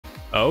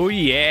Oh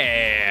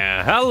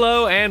yeah!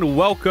 Hello and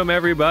welcome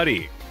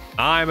everybody.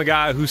 I'm a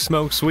guy who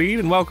smokes weed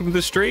and welcome to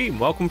the stream.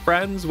 Welcome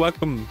friends,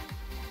 welcome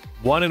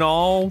one and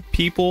all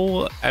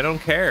people. I don't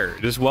care,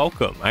 just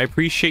welcome. I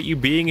appreciate you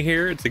being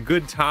here. It's a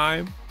good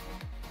time.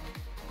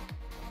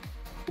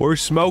 We're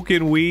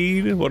smoking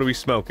weed. What are we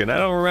smoking? I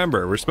don't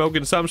remember. We're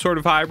smoking some sort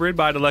of hybrid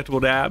by Delectable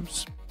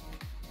Dabs.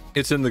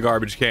 It's in the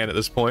garbage can at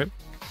this point.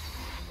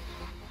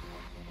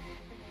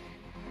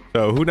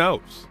 So who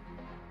knows?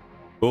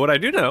 But what I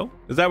do know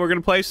is that we're going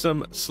to play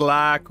some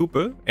Sly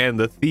Cooper and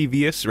the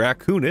Thievius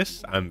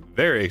Raccoonus. I'm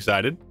very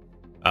excited.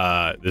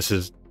 This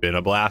has been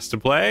a blast to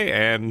play,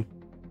 and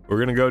we're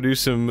going to go do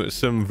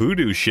some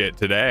voodoo shit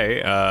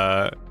today.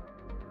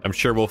 I'm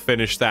sure we'll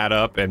finish that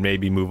up and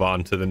maybe move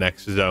on to the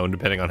next zone,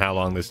 depending on how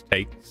long this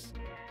takes.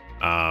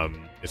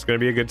 It's going to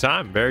be a good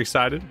time. Very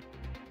excited.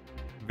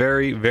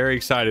 Very, very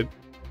excited.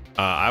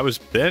 I was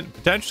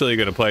potentially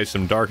going to play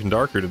some Dark and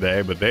Darker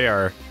today, but they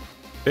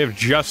have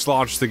just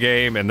launched the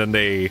game, and then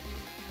they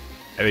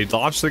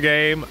launched the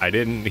game. I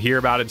didn't hear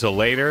about it till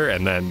later,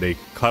 and then they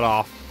cut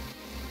off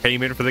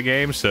payment for the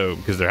game, so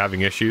because they're having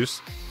issues.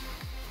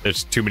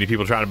 There's too many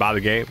people trying to buy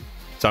the game,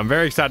 so I'm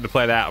very excited to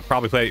play that. I'll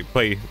probably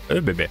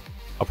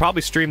I'll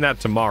probably stream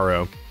that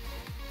tomorrow,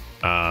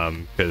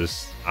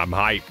 because I'm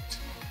hyped,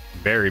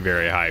 very,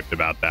 very hyped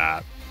about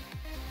that.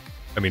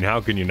 I mean, how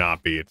can you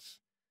not be?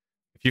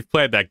 If you've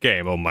played that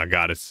game, oh my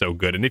god, it's so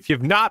good. And if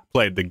you've not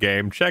played the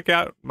game, check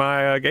out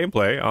my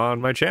gameplay on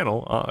my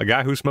channel, a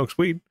guy who smokes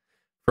weed,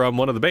 from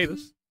one of the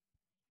betas.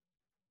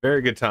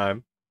 Very good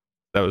time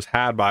that was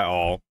had by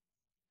all.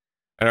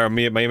 And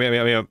me and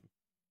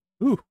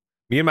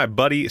my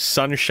buddy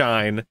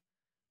Sunshine,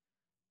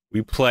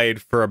 we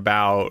played for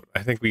about,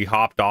 I think we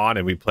hopped on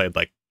and we played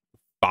like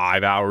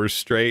 5 hours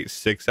straight,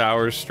 6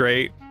 hours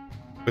straight,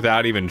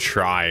 without even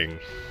trying.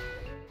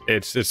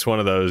 It's one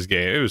of those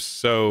games. It was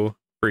so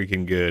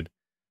freaking good.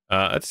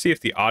 Let's see if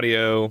the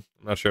audio,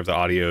 I'm not sure if the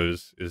audio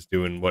is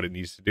doing what it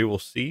needs to do. We'll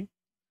see.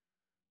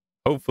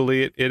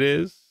 Hopefully it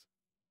is.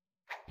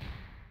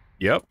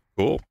 Yep,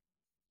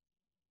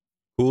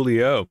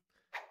 coolio.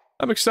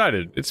 I'm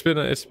excited. It's been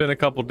a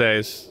couple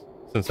days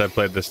since I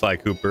played the Sly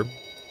Cooper,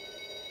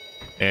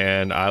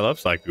 and I love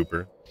Sly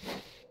Cooper.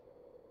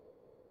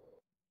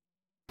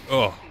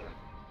 Oh,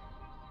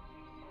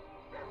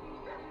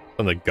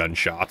 on the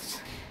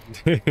gunshots.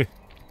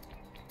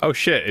 Oh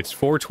shit, it's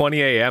 4:20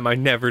 a.m. I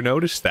never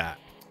noticed that.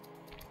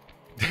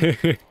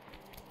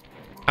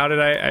 How did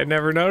I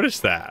never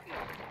noticed that?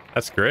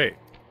 That's great.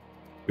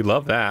 We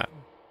love that.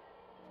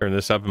 Turn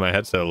this up in my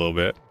headset a little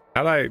bit.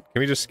 Can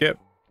we just skip?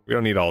 We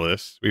don't need all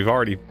this. We've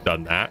already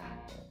done that.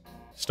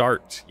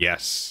 Start.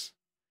 Yes.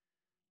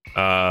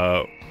 We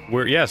are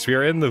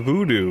in the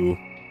voodoo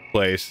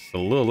place. It's a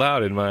little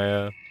loud in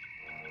my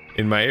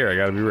ear, I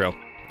gotta be real.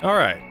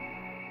 Alright.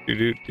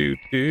 We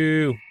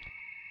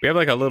have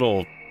like a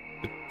little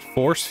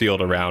force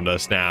field around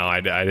us now. I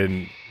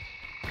didn't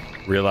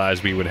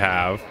realize we would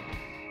have.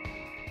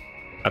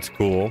 That's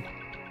cool.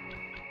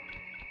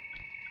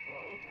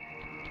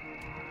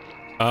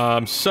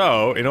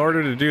 So in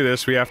order to do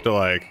this, we have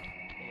to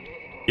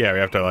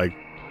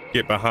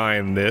get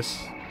behind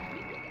this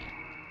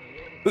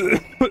so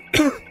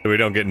we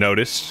don't get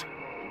noticed.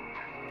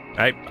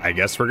 I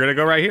guess we're gonna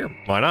go right here.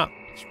 Why not?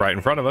 It's right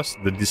in front of us.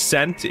 The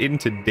descent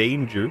into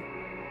danger.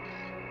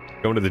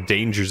 Going to the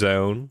danger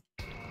zone.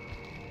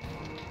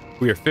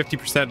 We are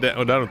 50%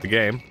 done with the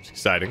game. It's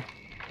exciting.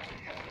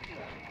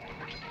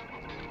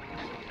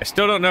 I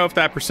still don't know if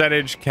that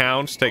percentage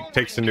counts,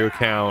 takes into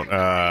account,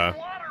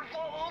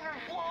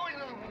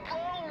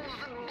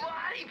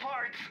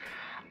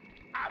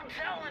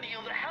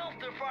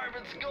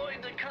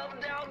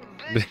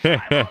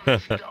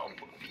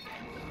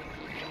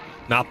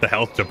 not the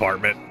health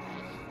department.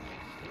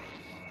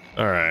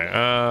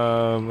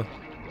 Alright,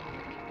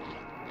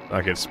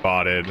 not get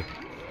spotted.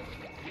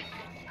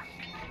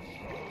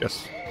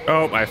 Yes.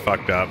 Oh, I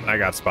fucked up. I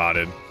got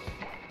spotted.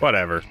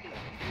 Whatever.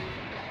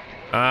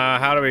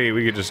 How do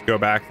we could just go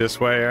back this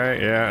way,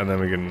 right? Yeah, and then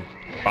we can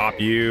pop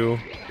you.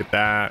 Get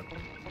that.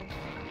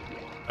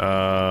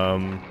 How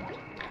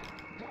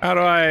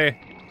do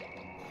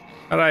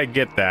I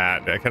get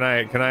that? Can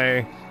I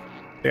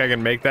think I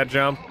can make that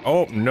jump?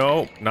 Oh,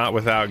 no, not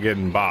without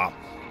getting bopped.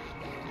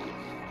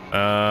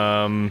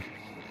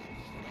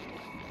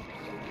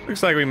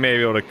 Looks like we may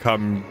be able to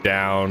come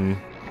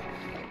down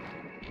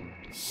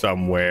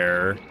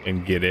somewhere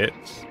and get it.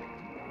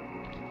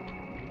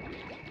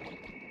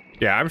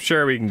 Yeah, I'm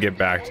sure we can get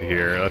back to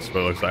here. That's what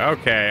it looks like.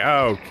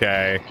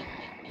 Okay.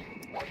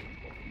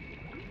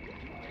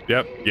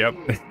 Yep.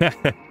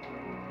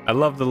 I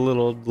love the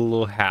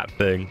little hat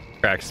thing.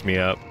 Cracks me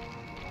up.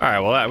 All right,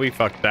 well we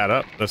fucked that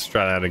up. Let's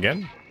try that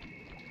again.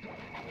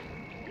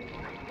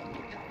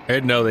 I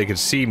didn't know they could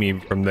see me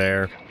from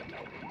there.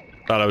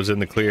 Thought I was in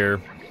the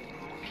clear.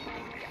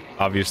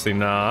 Obviously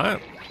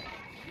not.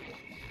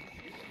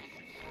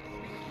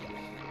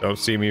 Don't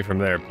see me from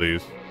there,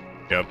 please.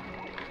 Yep.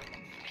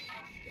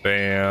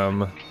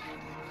 Bam.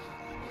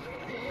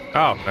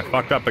 Oh, I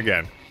fucked up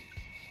again.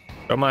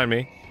 Don't mind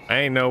me. I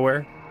ain't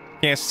nowhere.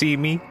 Can't see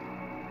me.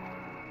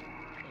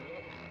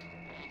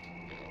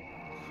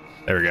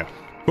 There we go.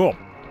 Cool.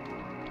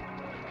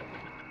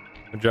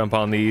 We'll jump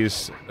on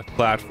these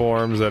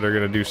platforms that are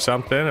gonna do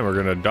something, and we're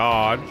gonna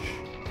dodge.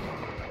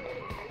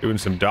 Doing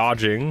some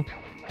dodging.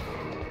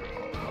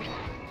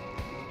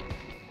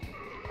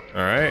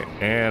 Alright,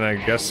 and I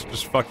guess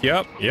just fuck you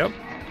up. Yep.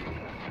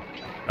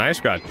 Nice,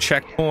 we got a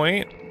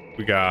checkpoint.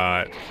 We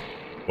got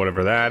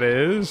whatever that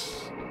is.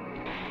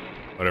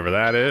 Whatever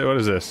that is. What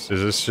is this?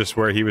 Is this just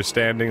where he was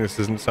standing? This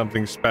isn't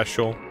something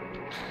special.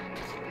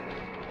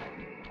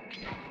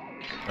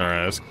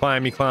 Alright, let's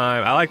climb.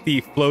 I like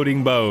the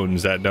floating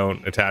bones that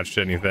don't attach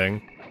to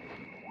anything.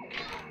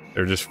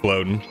 They're just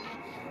floating.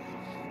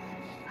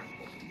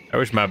 I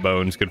wish my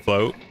bones could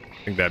float.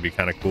 I think that'd be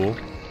kind of cool.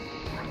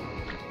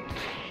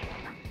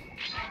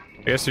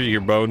 I guess if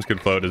your bones could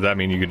float, does that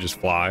mean you could just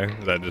fly?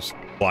 Is that just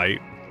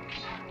flight?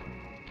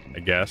 I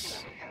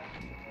guess.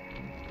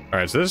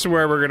 Alright, so this is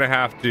where we're gonna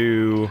have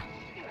to...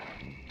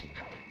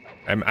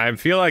 I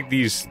feel like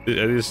these...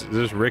 Is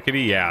this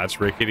rickety? Yeah, it's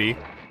rickety.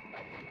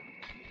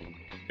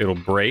 It'll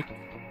break.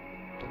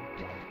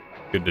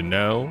 Good to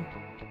know.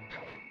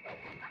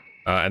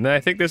 And then I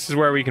think this is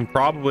where we can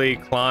probably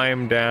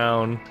climb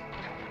down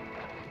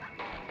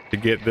to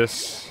get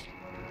this.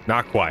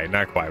 Not quite,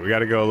 not quite. We got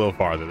to go a little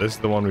farther. This is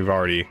the one we've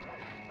already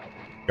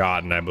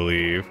gotten, I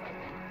believe.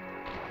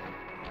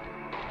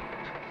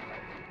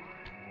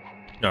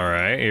 All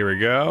right, here we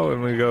go.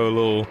 And we go a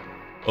little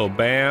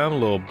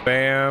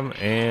bam,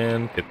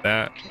 and get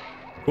that.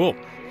 Cool.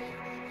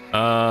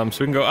 So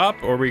we can go up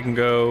or we can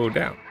go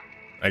down.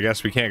 I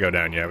guess we can't go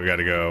down yet. We got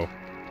to go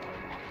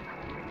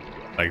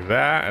like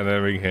that, and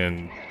then we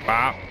can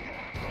pop.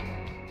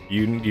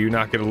 You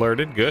not get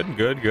alerted. Good.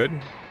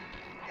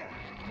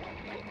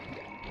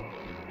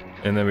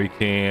 And then we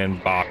can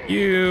bop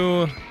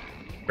you.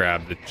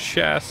 Grab the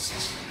chest.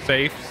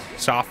 Safe.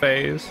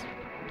 Safes.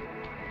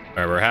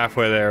 Alright, we're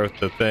halfway there with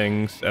the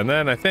things. And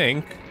then I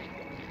think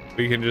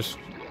we can just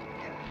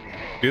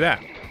do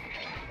that.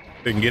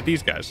 We can get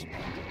these guys.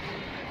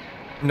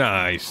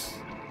 Nice.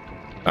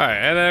 Alright,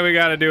 and then we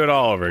gotta do it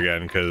all over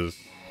again, because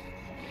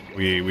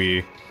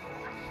we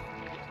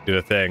did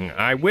a thing.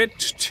 I went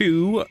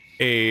to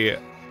a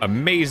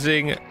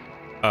amazing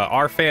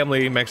our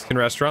family Mexican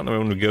restaurant, the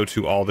one we go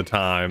to all the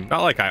time.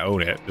 Not like I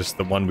own it, just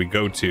the one we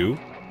go to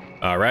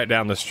right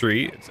down the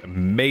street. It's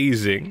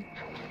amazing.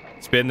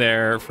 It's been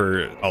there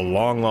for a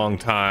long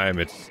time.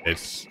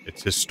 It's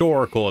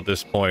historical at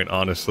this point,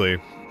 honestly,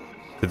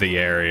 to the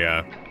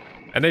area,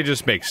 and they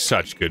just make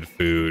such good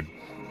food.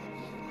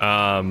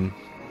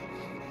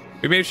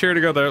 We made sure to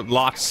go there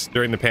lots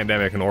during the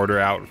pandemic and order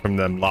out from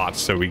them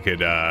lots so we could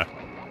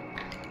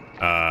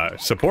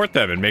support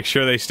them and make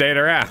sure they stayed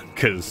around,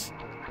 because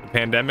the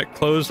pandemic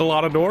closed a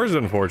lot of doors,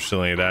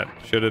 unfortunately, that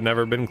should have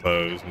never been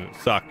closed, and it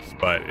sucks,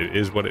 but it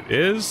is what it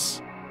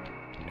is.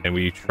 And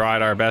we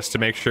tried our best to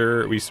make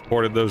sure we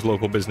supported those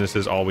local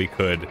businesses all we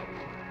could,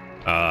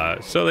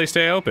 so they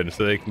stay open,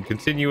 so they can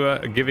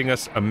continue giving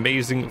us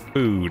amazing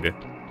food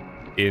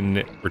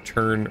in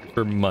return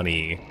for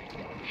money.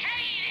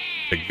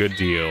 A good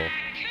deal.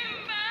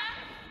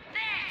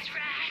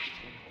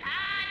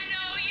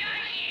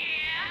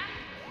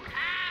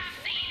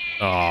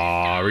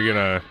 Aw, are we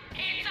gonna...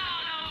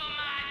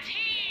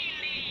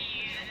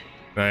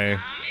 Hey.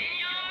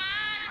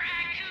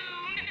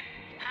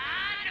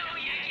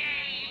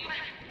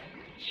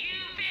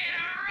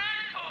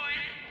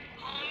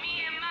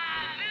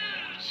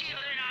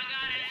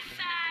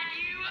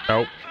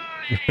 Nope.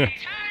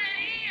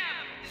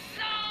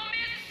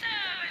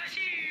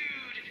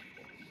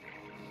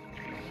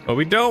 Well,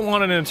 we don't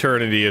want an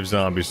eternity of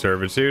zombie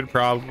servitude,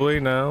 probably,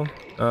 no.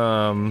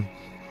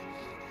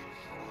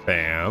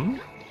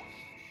 Bam.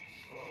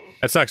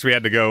 That sucks, we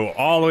had to go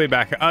all the way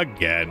back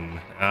again.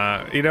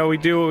 You know, we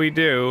do what we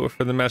do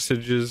for the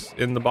messages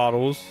in the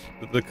bottles,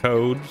 the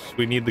codes.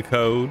 We need the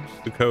codes.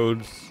 The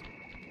codes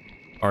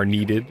are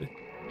needed.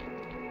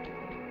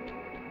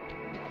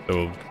 So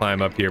we'll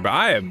climb up here, but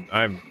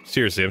I'm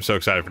seriously, I'm so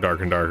excited for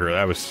Dark and Darker.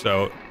 That was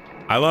so...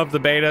 I love the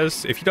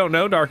betas. If you don't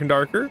know, Dark and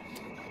Darker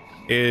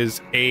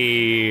is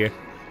a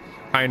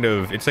kind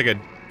of, it's like a,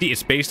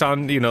 it's based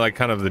on, you know, like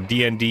kind of the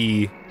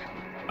D&D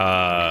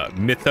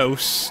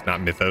mythos,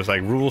 not mythos,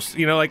 like rules,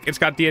 you know, like it's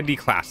got D&D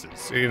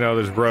classes, you know,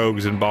 there's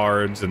rogues and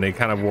bards, and they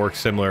kind of work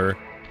similar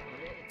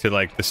to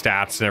like the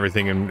stats and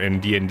everything in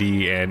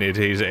D&D, and it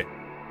is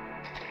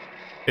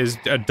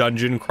a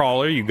dungeon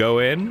crawler. You go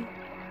in,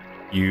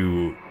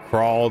 you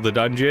crawl the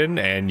dungeon,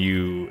 and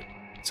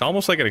it's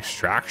almost like an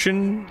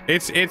extraction.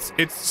 It's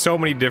so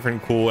many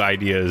different cool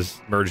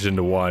ideas merged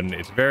into one.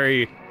 It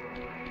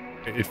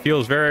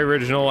feels very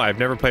original. I've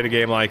never played a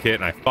game like it,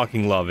 and I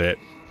fucking love it.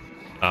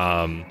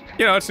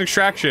 You know, it's an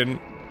extraction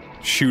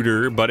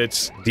shooter, but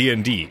it's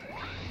D&D.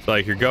 So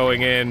like, you're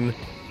going in,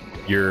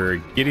 you're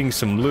getting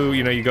some loot,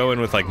 you know, you go in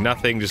with like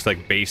nothing, just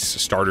like base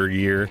starter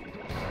gear,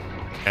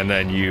 and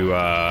then you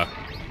oh,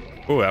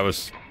 that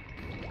was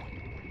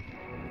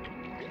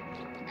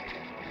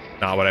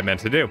not what I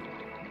meant to do.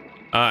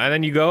 And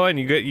then you go and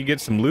you get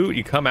some loot.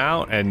 You come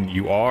out and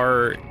you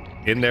are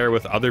in there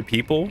with other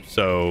people.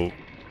 So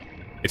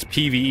it's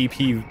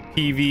PvPvE.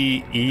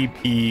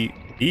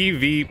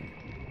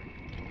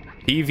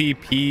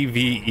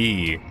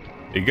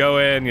 You go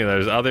in, you know,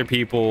 there's other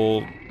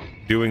people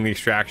doing the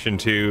extraction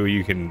too.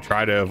 You can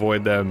try to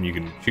avoid them. You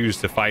can choose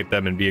to fight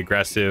them and be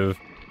aggressive.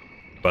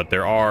 But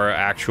there are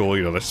actual,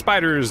 you know, there's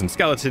spiders and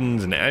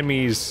skeletons and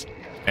enemies.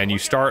 And you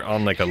start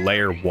on like a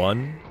layer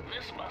 1.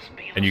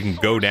 And you can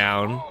go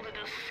down.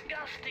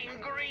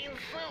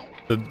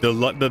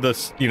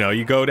 You know,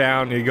 you go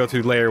down, you go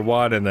through layer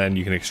 1 and then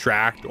you can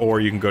extract, or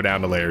you can go down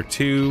to layer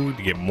 2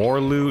 to get more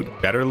loot,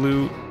 better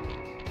loot.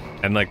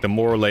 And like the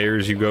more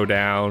layers you go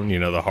down, you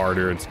know, the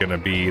harder it's gonna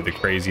be, the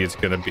crazier it's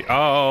gonna be.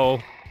 Oh,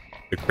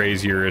 the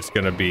crazier it's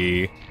gonna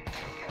be.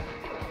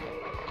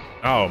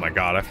 Oh my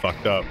god, I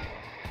fucked up.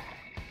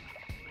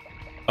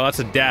 Oh, that's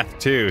a death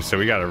too, so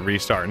we gotta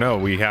restart. No,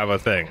 we have a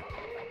thing.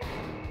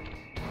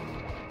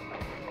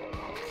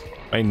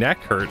 My neck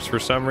hurts for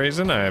some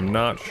reason. I am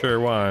not sure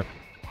why.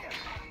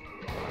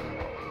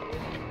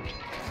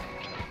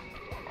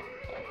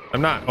 I'm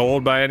not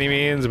old by any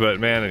means, but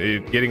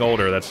man, getting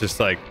older, that's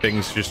just like,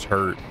 things just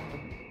hurt.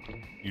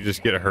 You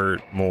just get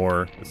hurt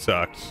more. It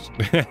sucks.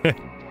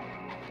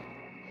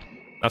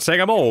 Not saying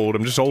I'm old,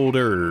 I'm just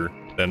older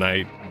than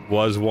I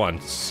was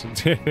once.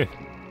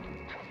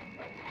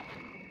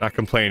 Not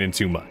complaining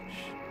too much.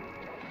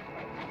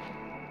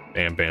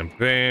 Bam, bam,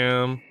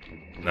 bam.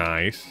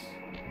 Nice.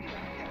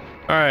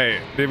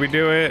 Alright, did we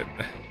do it?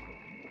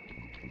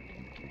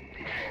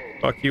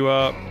 Fuck you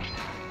up.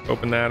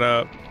 Open that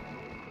up.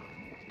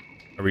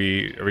 Are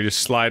we just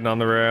sliding on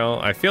the rail?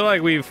 I feel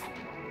like we've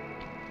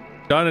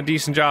done a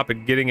decent job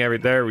at getting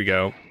there we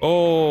go.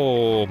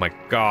 Oh my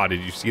god,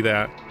 did you see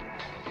that?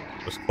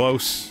 It was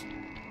close.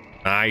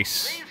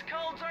 Nice. These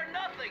codes are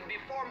nothing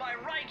before my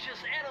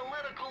righteous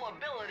analytical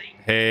ability.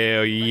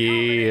 Hell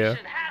yeah. The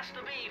combination has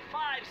to be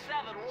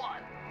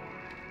 571.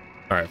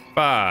 Alright,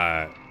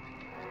 5,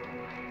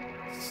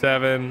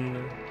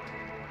 7,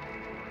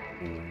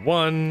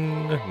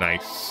 1.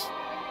 Nice.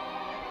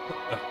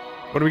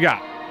 What do we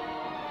got?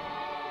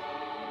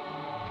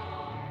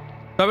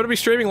 I'm going to be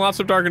streaming lots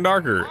of Dark and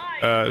Darker.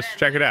 Let's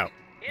check it out.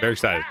 Very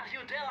excited.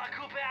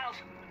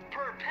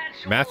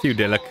 Matthew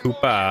De La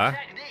Coupa.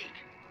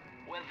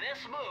 With this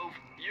move,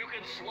 you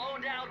can slow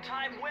down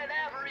time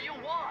whenever you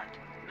want,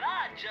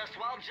 not just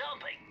while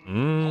jumping.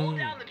 Hold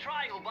down the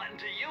triangle button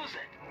to use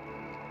it.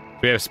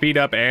 We have speed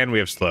up and we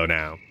have slow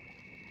now.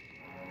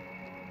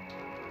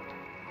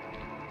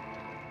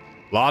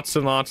 Lots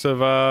and lots of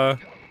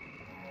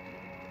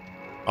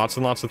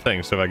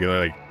things. So if I go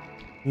like,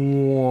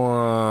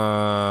 wow.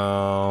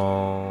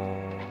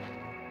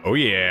 Oh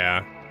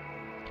yeah.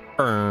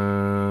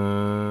 Burn.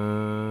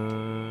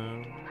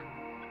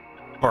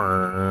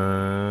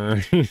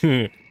 Burn.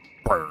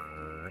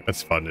 Burn.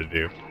 That's fun to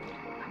do.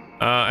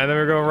 And then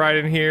we're going right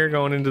in here,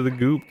 going into the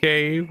goop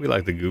cave. We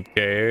like the goop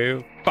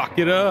cave. Fuck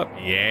it up.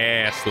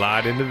 Yeah,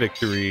 slide into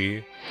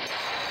victory.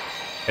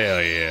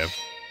 Hell yeah.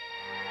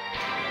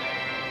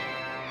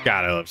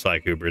 God, I love Sly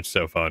Cooper. It's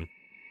so fun.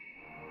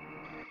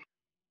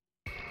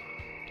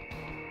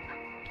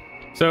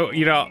 So,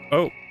 you know,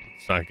 oh,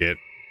 let's not get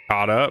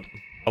caught up.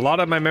 A lot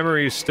of my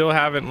memories still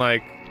haven't,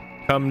 like,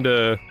 come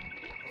to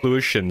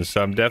fruition,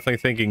 so I'm definitely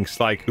thinking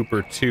Sly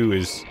Cooper 2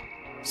 is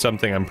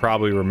something I'm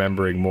probably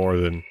remembering more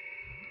than...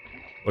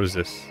 What is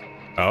this?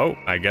 Oh,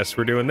 I guess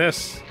we're doing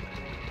this.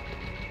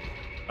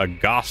 A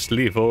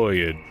ghastly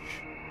voyage.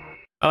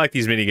 I like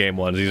these minigame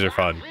ones. These are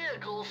fun.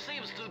 Vehicle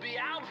seems to be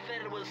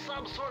outfitted with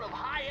some sort of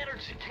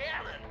high-energy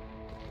cannon.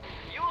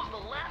 Use the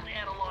left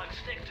analog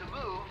stick to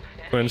move.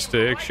 Twin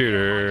stick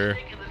shooter.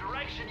 In the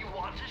direction you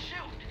want to shoot.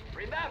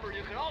 Remember,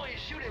 you can always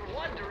shoot in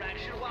one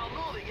direction while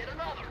moving in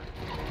another.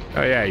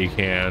 Oh yeah, you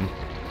can.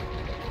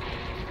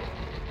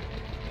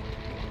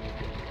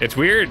 It's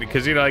weird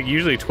because, you know, like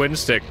usually twin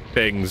stick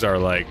things are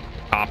like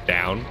top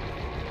down.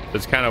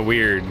 It's kind of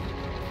weird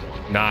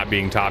not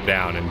being top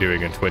down and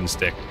doing a twin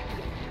stick.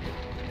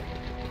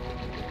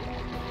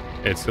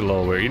 It's a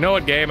little weird. You know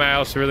what game I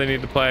also really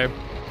need to play?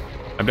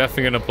 I'm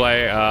definitely going to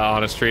play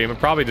on a stream. I'll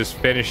probably just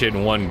finish it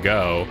in one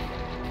go.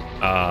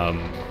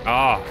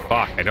 Oh,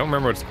 fuck. I don't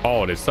remember what it's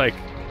called. It's like,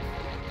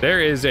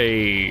 there is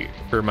a,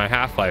 for my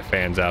Half-Life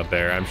fans out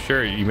there, I'm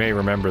sure you may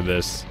remember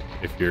this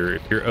if you're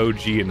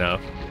OG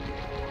enough.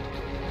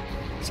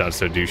 Sounds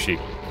so douchey.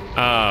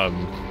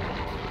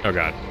 Oh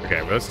god.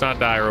 Okay, let's not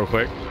die real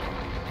quick.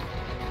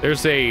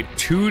 There's a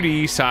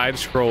 2D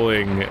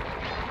side-scrolling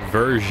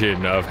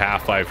version of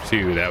Half-Life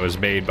 2 that was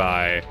made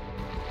by,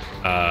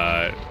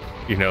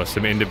 you know,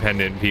 some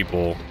independent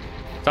people.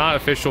 It's not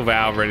official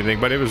Valve or anything,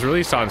 but it was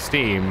released on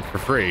Steam for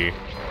free.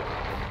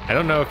 I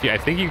don't know if I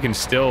think you can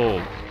still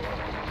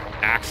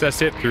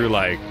access it through,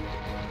 like,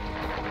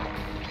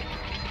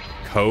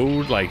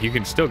 code. Like, you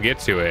can still get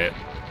to it.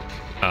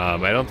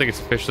 I don't think it's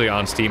officially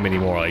on Steam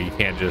anymore. Like, you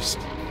can't just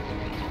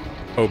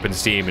open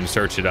Steam and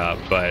search it up,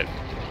 but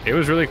it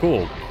was really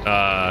cool.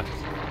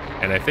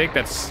 And I think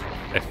that's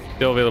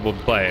still available to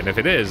play. And if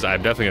it is,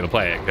 I'm definitely going to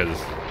play it because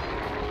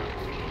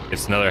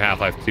it's another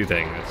Half-Life 2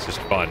 thing. It's just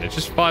fun. It's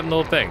just a fun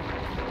little thing.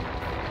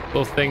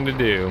 Little thing to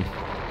do.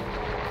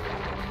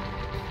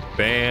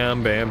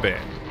 Bam, bam,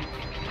 bam.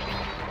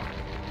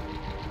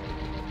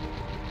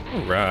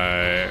 All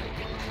right.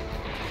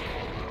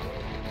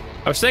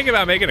 I was thinking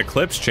about making a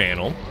clips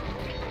channel.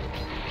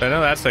 I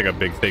know that's like a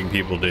big thing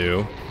people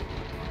do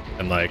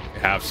and like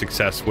have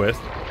success with.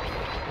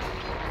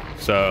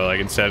 So like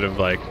instead of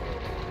like,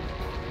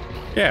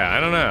 yeah, I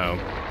don't know.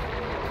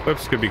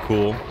 Clips could be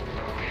cool.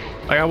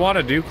 Like I want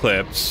to do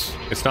clips.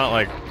 It's not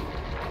like,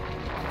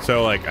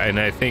 so like, and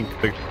I think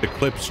the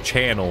clips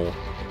channel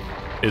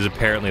is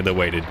apparently the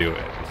way to do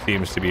it. It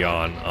seems to be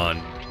on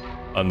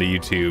the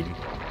YouTube.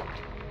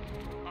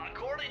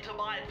 According to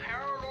my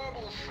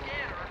paranormal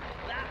scanner,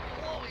 that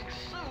flowing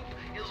soup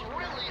is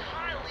really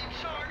highly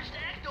charged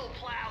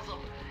ectoplasm.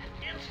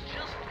 It's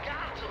just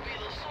got to be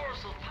the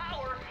source of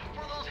power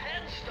for those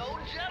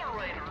headstone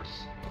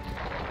generators.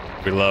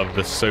 We love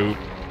the soup.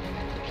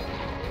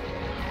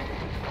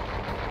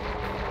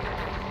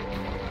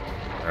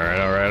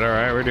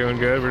 Alright, we're doing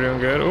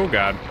good, Oh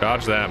god,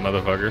 dodge that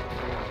motherfucker.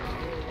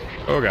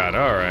 Oh god,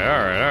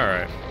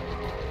 alright.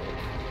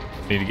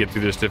 Need to get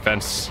through this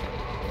defense.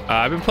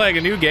 I've been playing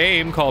a new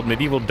game called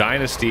Medieval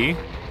Dynasty.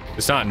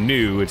 It's not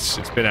new, it's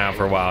been out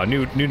for a while.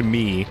 New to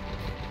me.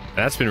 And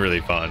that's been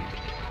really fun.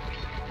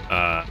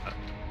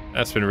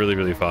 That's been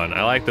really fun.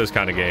 I like those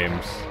kind of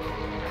games.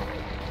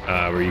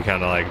 Where you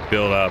kind of like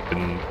build up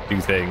and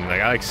do things.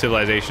 Like I like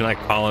Civilization, I like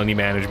colony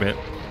management.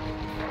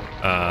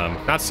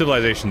 Not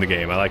Civilization the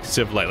game. I like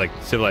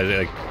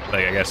civilization,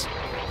 like I guess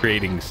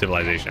creating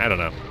civilization. I don't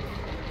know.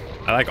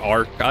 I like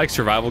art. I like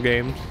survival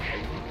games.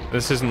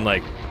 This isn't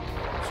like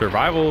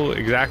survival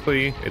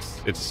exactly.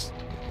 It's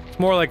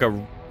more like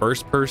a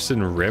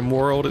first-person rim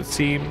world. It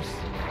seems.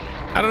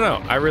 I don't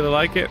know. I really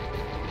like it.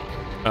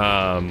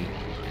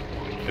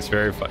 It's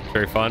very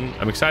fun.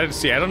 I'm excited to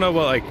see. I don't know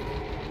what like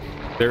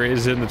there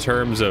is in the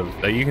terms of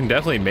you can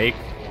definitely make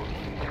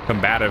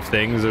combative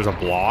things. There's a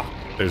block.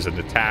 There's an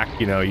attack,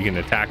 you know, you can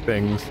attack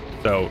things.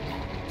 So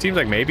it seems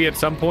like maybe at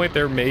some point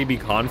there may be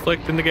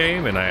conflict in the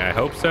game, and I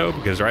hope so,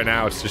 because right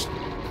now it's just,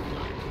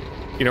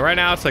 you know, right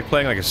now it's like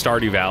playing like a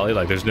Stardew Valley.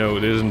 Like there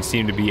doesn't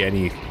seem to be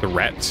any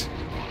threat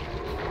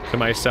to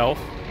myself,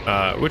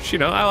 which, you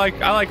know, I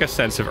like a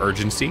sense of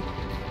urgency.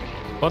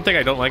 One thing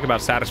I don't like about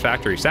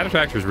Satisfactory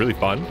is really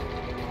fun,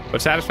 but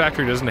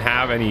Satisfactory doesn't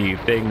have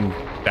anything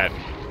that,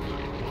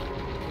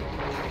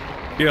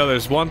 you know,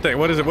 there's one thing.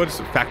 What is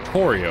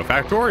Factorio?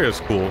 Factorio's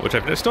cool, which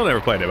I've still never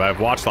played it, but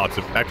I've watched lots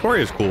of.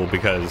 Factorio's cool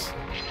because,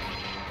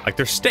 like,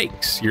 there's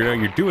stakes. You know,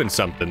 you're doing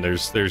something. You're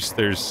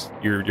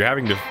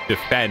having to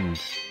defend.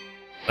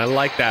 I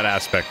like that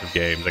aspect of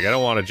games. Like, I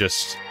don't want to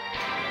just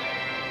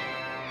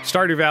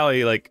Stardew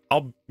Valley. Like,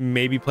 I'll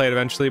maybe play it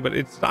eventually, but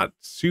it's not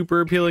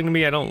super appealing to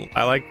me.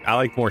 I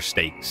like more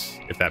stakes,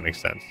 if that makes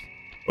sense.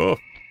 Oh,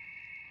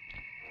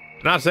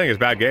 I'm not saying it's a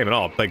bad game at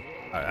all. Like,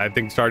 I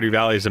think Stardew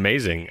Valley is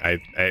amazing. I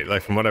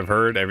like, from what I've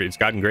heard, it's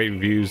gotten great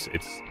reviews.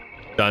 It's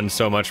done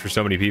so much for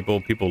so many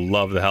people. People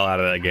love the hell out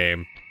of that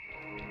game,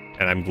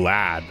 and I'm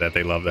glad that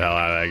they love the hell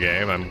out of that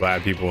game. I'm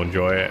glad people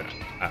enjoy it.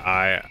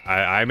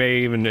 I may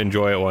even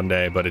enjoy it one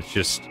day, but it's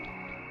just,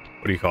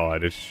 what do you call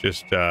it? It's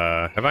just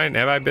have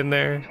I been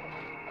there?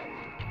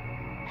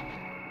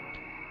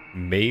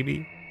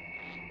 Maybe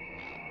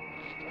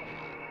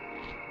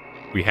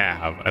we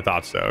have. I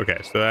thought so. Okay,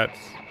 so that's.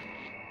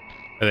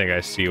 I think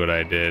I see what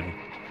I did.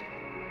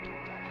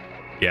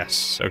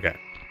 Yes, okay.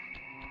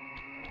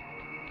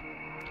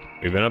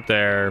 We've been up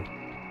there.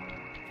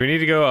 We need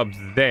to go up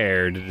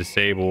there to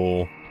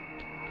disable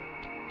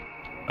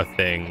a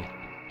thing.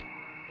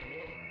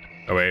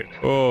 Oh, wait.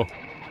 Oh.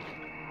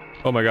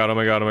 Oh my god, oh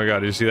my god, oh my god.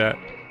 Did you see that?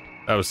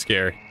 That was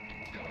scary.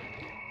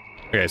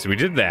 Okay, so we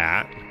did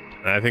that.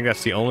 And I think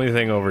that's the only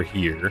thing over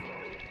here.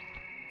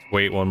 Let's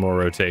wait one more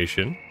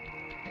rotation.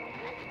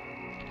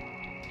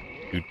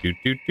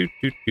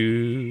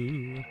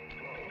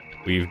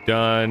 We've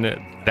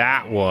done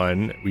that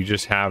one. We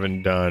just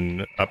haven't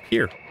done up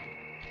here.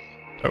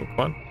 Oh, come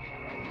on.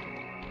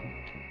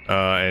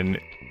 And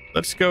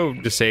let's go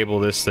disable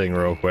this thing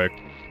real quick.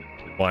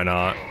 Why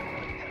not?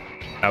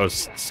 That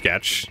was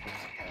sketch.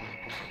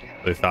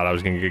 They thought I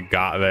was gonna get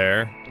got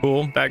there.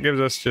 Cool. That gives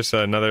us just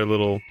another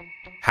little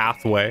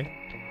pathway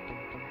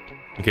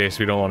in case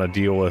we don't want to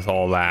deal with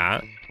all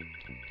that.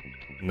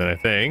 And then I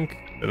think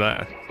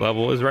that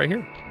level is right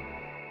here.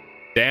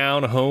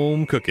 Down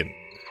home cooking.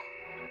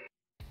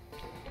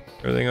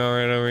 Everything all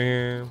right over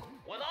here?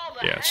 With all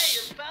the hay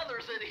and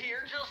feathers in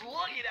here, just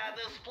looking at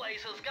this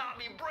place has got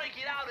me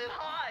breaking out in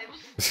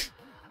hives.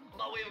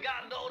 But we've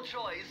got no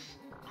choice.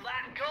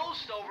 That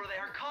ghost over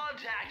there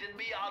contacted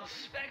me on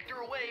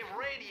Spectre Wave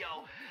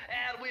Radio,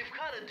 and we've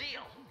cut a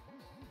deal.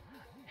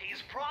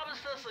 He's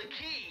promised us a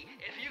key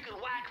if you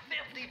can whack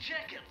 50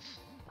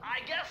 chickens.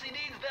 I guess he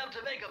needs them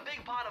to make a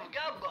big pot of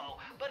gumbo,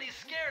 but he's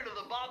scared of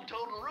the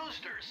bob-toed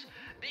roosters.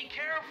 Be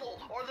careful,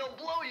 or they'll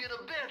blow you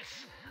to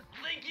bits.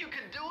 Think you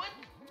can do it?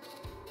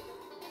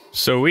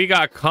 So we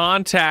got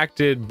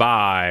contacted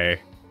by...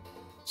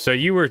 So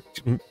you were...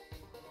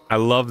 I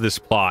love this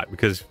plot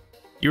because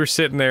you were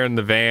sitting there in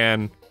the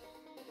van,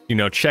 you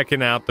know,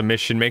 checking out the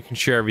mission, making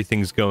sure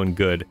everything's going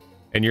good.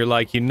 And you're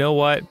like, you know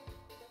what?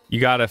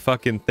 You got a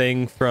fucking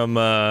thing from,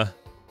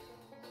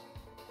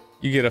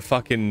 you get a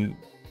fucking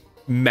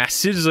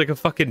message, like a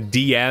fucking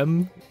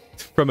DM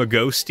from a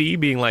ghostie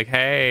being like,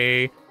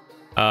 hey,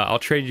 I'll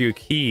trade you a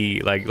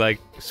key. Like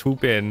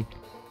swoop in.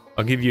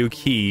 I'll give you a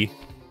key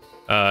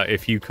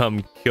if you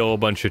come kill a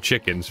bunch of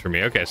chickens for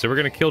me. Okay, so we're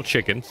gonna kill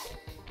chickens.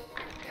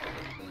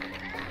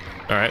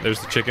 All right,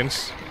 there's the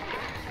chickens.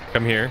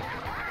 Come here.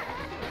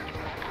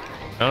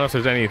 I don't know if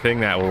there's anything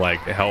that will like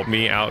help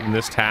me out in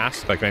this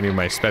task, like any of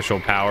my special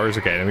powers.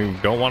 Okay, I mean,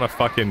 don't want to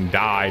fucking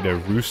die to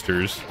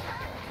roosters.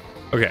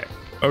 Okay,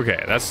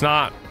 that's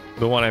not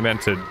the one I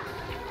meant to.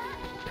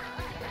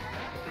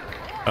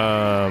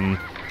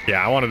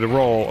 Yeah, I wanted to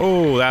roll.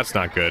 Oh, that's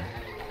not good.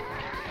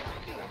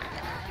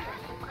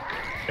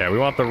 Yeah, we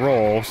want the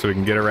roll so we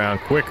can get around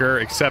quicker,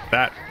 except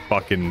that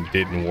fucking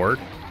didn't work.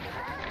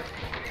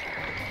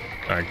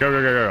 All right, go.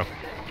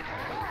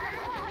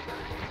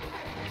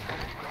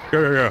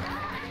 Go.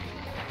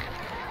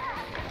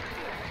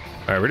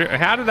 All right,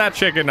 how did that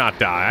chicken not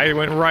die? I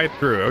went right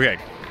through. Okay,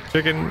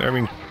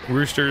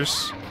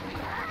 roosters.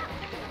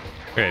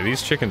 Okay,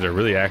 these chickens are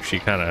really actually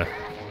kind of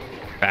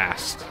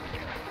fast.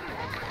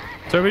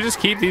 So if we just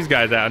keep these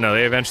guys out, no,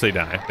 they eventually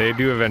die. They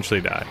do eventually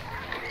die.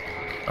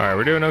 All right,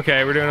 we're doing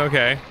okay.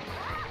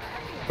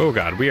 Oh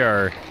God,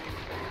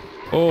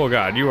 oh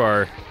God, you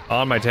are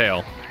on my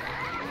tail.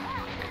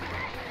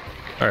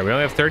 All right, we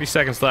only have 30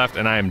 seconds left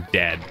and I am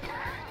dead.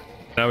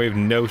 Now we have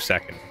no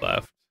seconds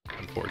left,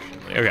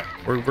 unfortunately. Okay,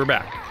 we're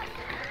back.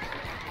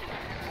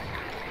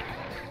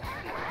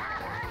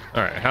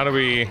 All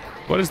right,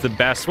 what's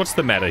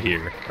the meta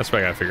here? That's what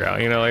I gotta figure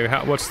out. You know, like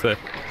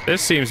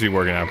this seems to be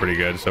working out pretty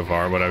good so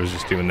far, what I was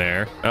just doing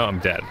there. Oh, I'm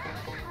dead.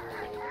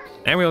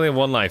 And we only have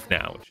one life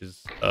now, which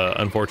is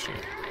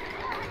unfortunate.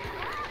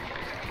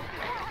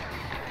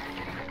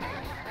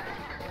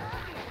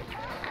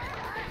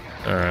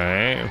 All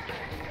right.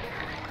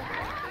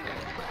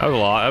 That was a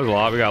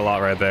lot. We got a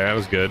lot right there. That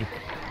was good.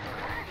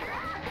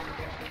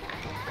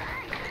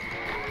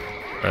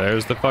 All right,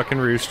 there's the fucking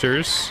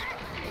roosters.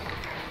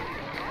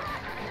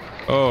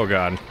 Oh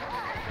God.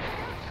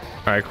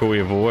 All right, cool. We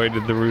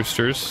avoided the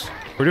roosters.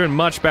 We're doing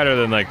much better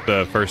than like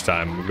the first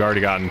time. We've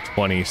already gotten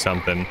 20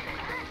 something.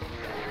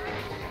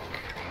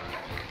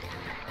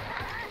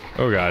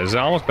 Oh God, is it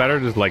almost better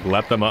to just like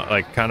let them up,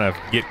 like kind of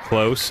get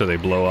close so they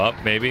blow up?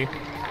 Maybe.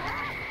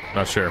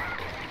 Not sure.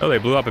 Oh, they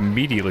blew up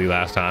immediately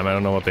last time. I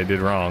don't know what they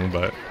did wrong,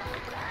 but...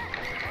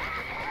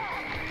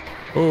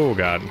 Oh,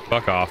 God.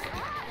 Fuck off.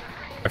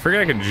 I forget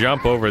I can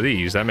jump over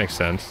these. That makes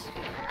sense.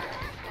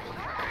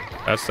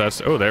 That's...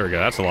 Oh, there we go.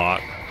 That's a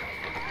lot.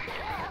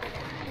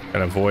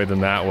 Can avoid them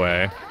that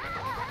way.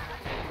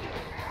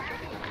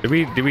 Did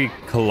we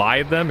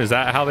collide them? Is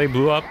that how they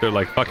blew up? They're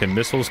like fucking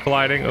missiles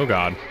colliding? Oh,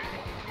 God.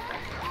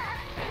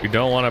 We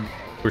don't want to...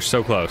 We're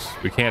so close.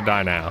 We can't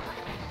die now.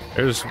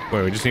 Wait,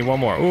 we just need one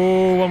more.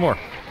 Ooh, one more.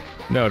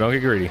 No, don't get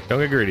greedy. Don't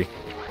get greedy.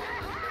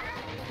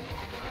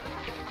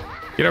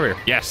 Get over here.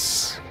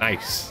 Yes.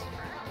 Nice.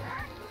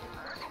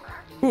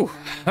 Whew.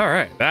 All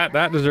right.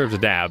 That deserves a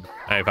dab.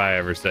 If I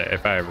ever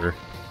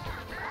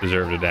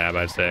deserved a dab,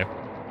 I'd say.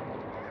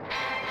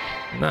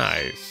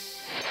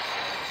 Nice.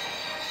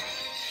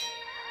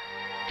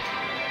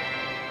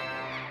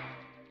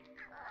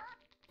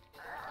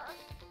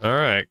 All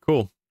right.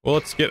 Cool. Well,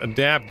 let's get a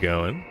dab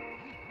going.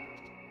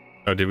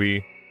 Oh, did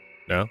we?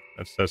 No.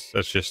 That's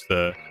just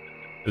the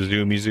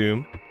zoomy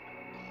zoom.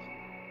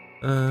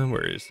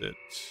 Where is it?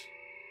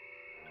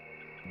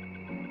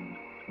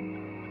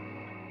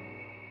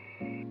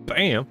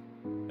 Bam.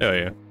 Oh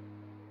yeah.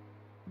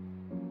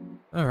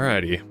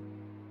 Alrighty.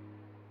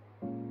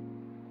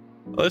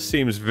 Well, this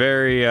seems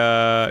very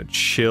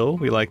chill.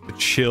 We like the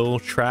chill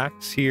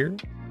tracks here.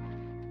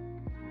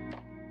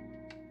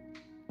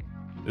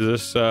 Is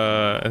this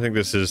I think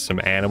this is some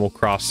Animal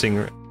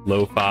Crossing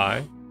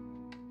lo-fi.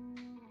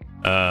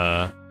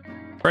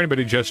 For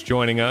anybody just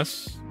joining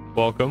us,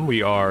 welcome.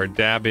 We are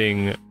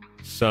dabbing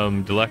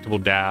some Delectable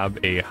Dab,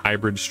 a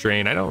hybrid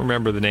strain. I don't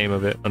remember the name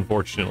of it,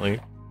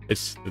 unfortunately.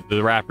 It's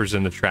the wrapper's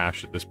in the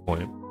trash at this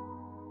point.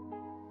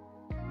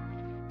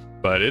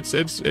 But it's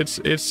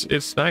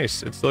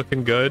nice. It's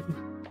looking good.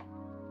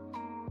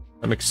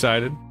 I'm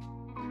excited.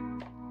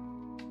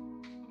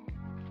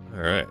 All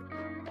right.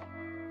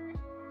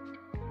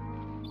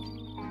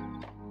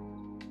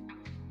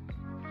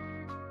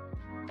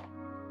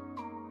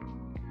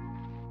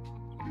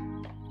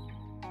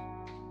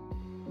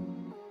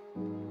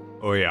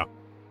 Oh yeah.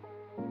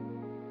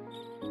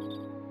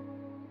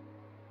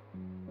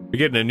 We're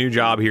getting a new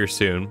job here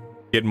soon.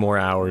 Getting more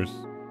hours.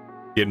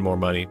 Getting more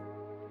money.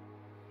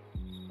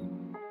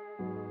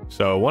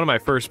 So one of my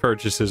first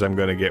purchases I'm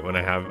going to get when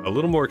I have a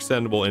little more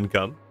extendable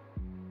income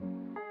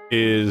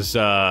is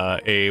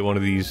one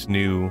of these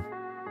new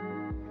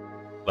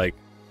like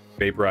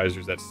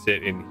vaporizers that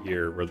sit in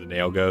here where the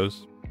nail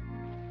goes.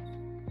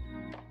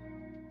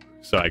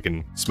 So I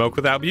can smoke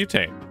without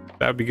butane.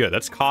 That would be good.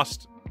 That's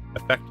cost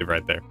effective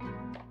right there.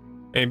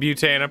 And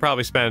butane, I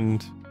probably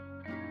spend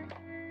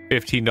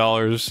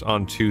 $15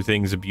 on 2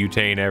 things of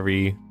butane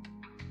every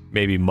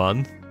maybe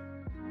month.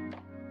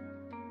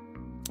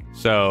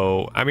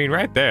 So, I mean,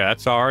 right there,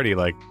 that's already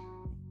like,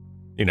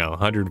 you know,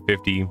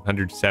 $150,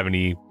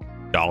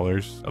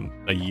 $170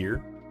 a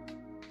year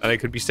that I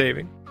could be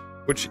saving,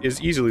 which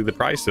is easily the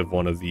price of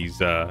one of these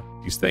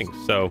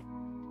things. So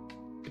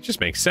it just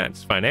makes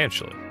sense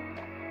financially.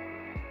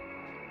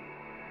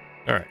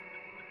 All right.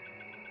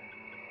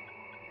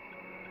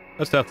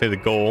 That's definitely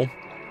the goal.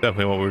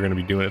 Definitely what we're going to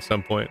be doing at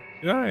some point.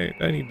 I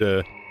need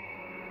to...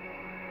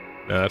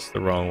 No, that's the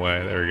wrong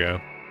way. There we go.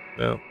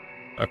 No,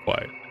 not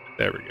quite.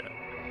 There we go.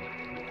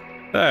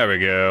 There we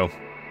go.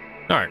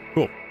 All right,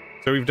 cool.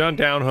 So we've done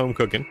down home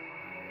cooking.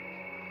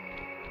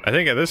 I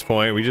think at this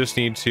point, we just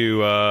need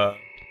to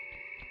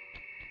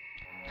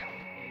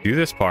do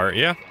this part.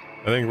 Yeah,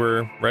 I think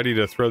we're ready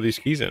to throw these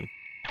keys in.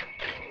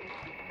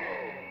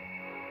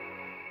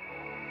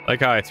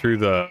 Like how I threw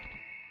the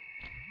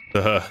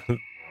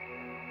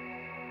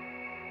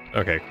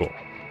okay, cool.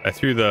 I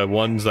threw the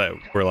ones that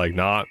were like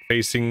not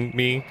facing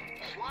me.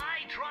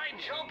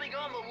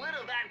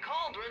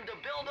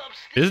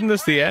 Isn't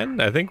this the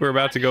end? I think we're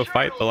about to go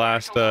fight the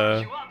last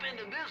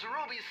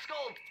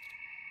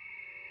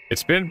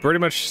It's been pretty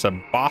much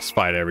some boss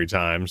fight every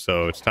time,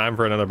 so it's time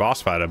for another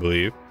boss fight, I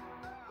believe.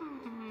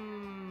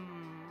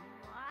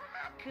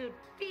 I could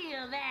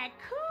feel that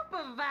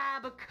Cooper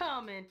vibe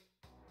coming.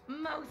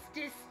 Most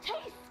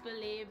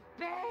distastefully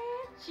bad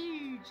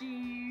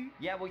juju.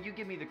 Yeah, well, you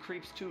give me the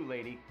creeps too,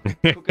 lady.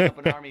 Cooking up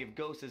an army of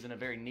ghosts isn't a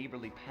very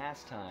neighborly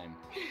pastime.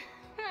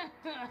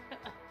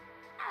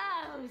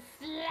 Oh,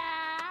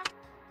 Sly.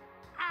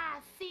 I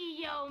see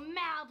your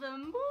mouth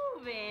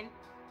moving,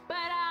 but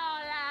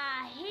all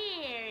I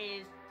hear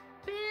is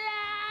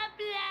blah,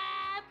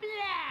 blah,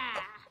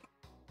 blah.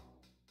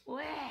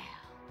 Well,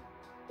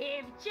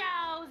 if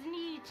jaws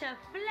need to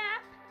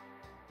flap,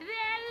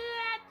 then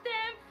let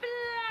them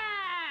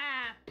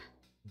flap.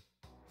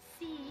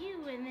 See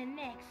you in the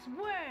next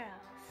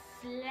world,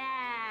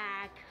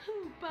 Sly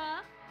Cooper.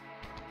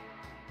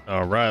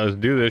 All right, let's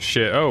do this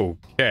shit.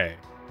 Okay.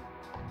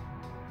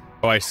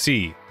 Oh, I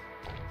see.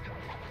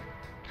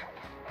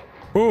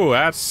 Ooh,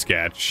 that's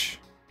sketch.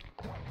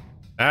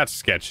 That's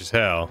sketch as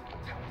hell.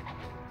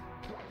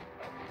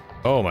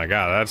 Oh my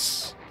god,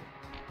 that's...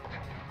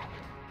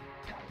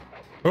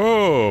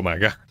 Oh my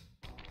god.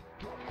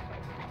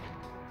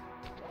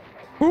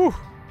 Whew.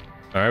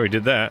 Alright, we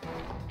did that.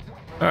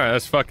 Alright,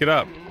 let's fuck it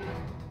up.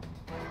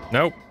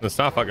 Nope, let's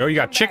not fuck. Oh, you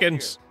got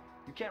chickens.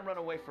 You can't run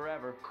away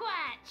forever.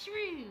 Quite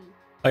true.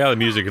 I got the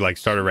music like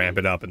started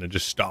ramping up and then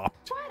just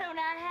stopped. Why don't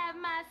I have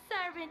my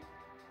servant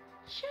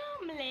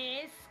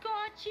Chumley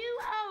escort you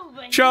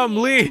over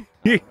Chumley!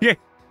 Yeah.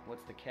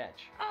 What's the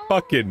catch?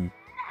 Fucking...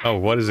 Oh,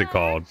 what is it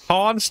called?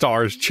 Pawn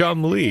Stars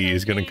Chum-Li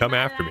is gonna come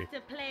after me.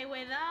 To play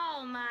with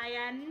all my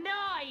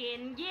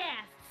annoying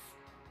guests.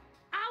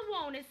 I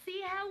want to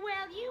see how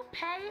well you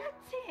pay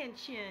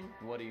attention.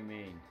 What do you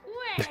mean?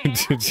 Well,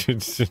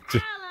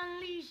 I'll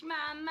unleash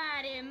my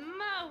mighty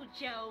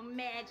mojo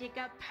magic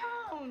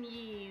upon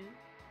you.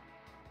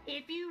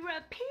 If you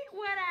repeat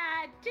what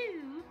I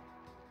do,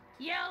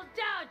 you'll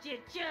dodge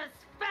it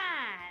just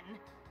fine.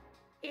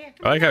 If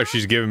I like how not,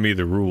 she's giving me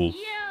the rules.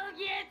 you'll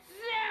get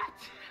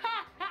zapped.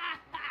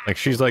 Like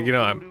she's like, you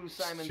know,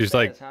 she's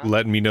like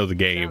letting me know the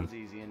game. Sounds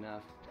easy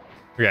enough.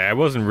 Okay, I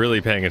wasn't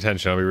really paying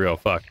attention, I'll be real.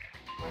 Fuck.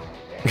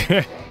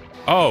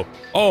 Oh,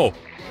 oh.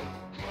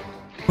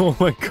 Oh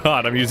my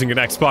god, I'm using an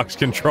Xbox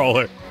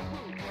controller.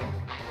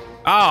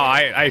 Oh,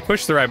 I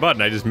pushed the right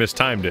button, I just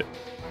mistimed it.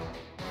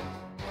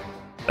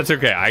 That's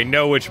okay, I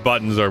know which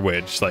buttons are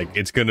which, like,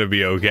 it's gonna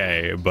be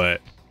okay,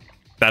 but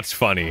that's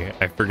funny.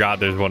 I forgot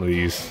there's one of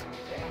these.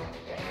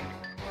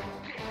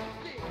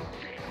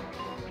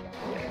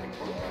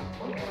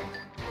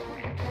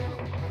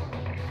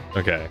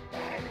 Okay,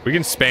 we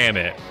can spam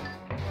it.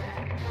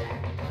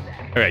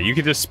 Okay, you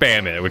can just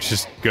spam it, which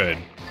is good.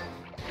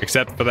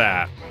 Except for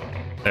that.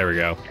 There we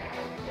go.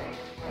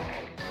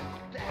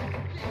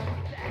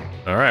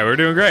 Alright, we're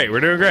doing great.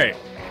 We're doing great.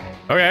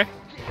 Okay.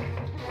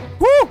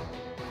 Woo!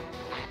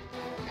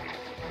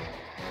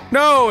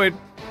 No, it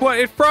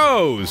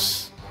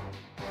froze.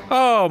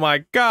 Oh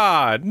my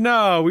god.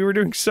 No, we were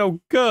doing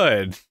so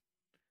good.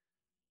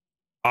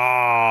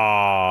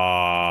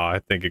 Ah, I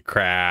think it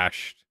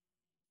crashed.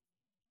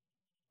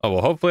 Oh,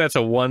 well, hopefully that's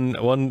a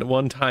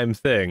one-time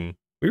thing.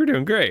 We were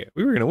doing great.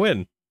 We were gonna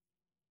win.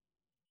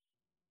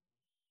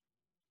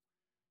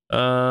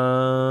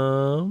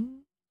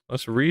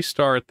 Let's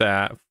restart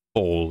that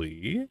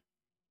fully.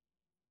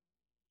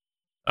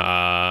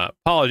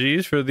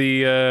 Apologies for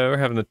the we're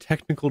having the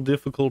technical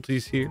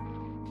difficulties here.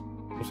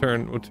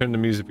 We'll turn the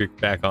music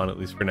back on at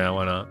least for now.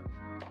 Why not?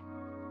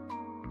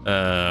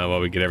 While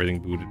we get everything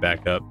booted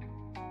back up.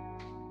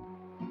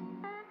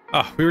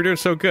 Oh, we were doing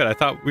so good. I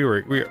thought we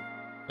were.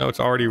 Oh, it's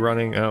already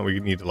running. Oh, we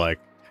need to like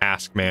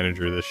task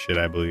manager this shit,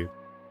 I believe.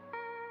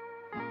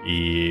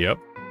 Yep.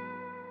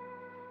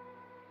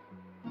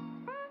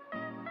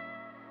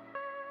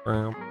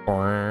 Why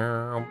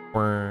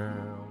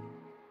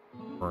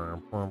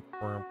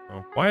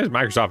is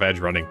Microsoft Edge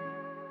running?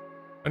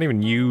 I don't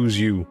even use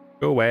you.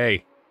 Go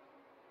away.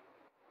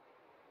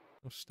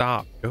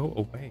 Stop. Go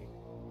away.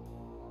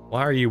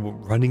 Why are you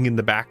running in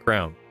the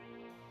background?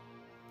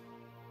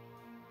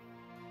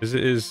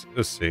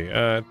 Let's see.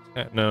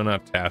 No,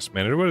 not Task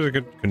Manager. What is a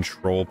good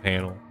control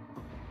panel?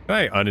 Can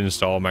I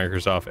uninstall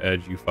Microsoft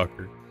Edge, you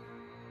fucker?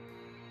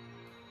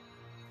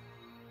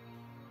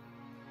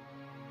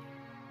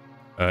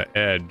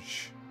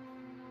 Edge.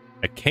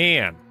 I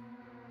can.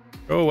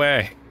 Go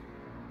away.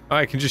 Oh,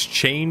 I can just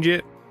change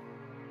it?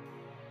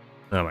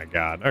 Oh my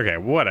god. Okay,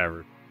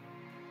 whatever.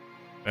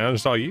 Can I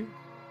uninstall you?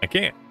 I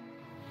can't.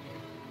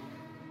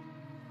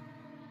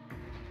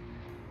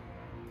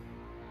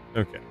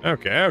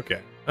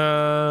 Okay.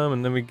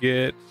 And then we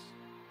get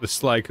the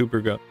Sly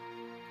Cooper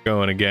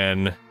going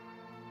again.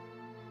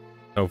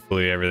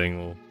 Hopefully everything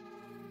will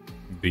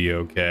be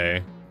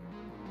okay.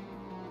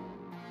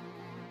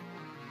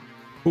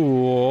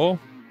 Cool.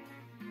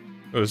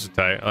 Oh, this is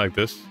tight. I like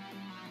this.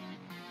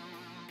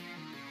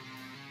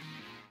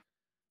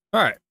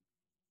 All right.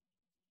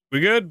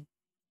 We good?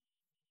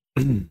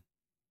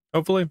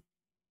 Hopefully.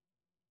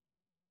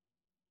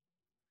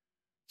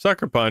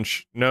 Sucker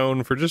Punch,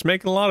 known for just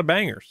making a lot of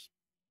bangers.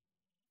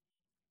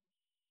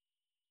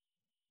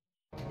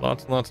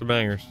 Lots and lots of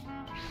bangers.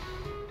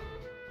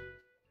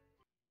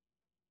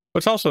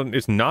 But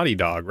it's Naughty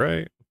Dog,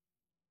 right?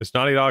 It's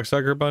Naughty Dog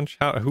Sucker Punch?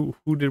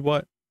 Who did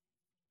what?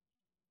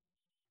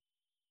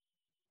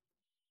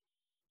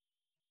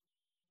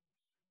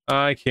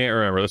 I can't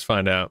remember. Let's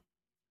find out.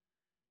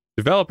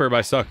 Developer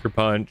by Sucker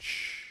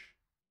Punch.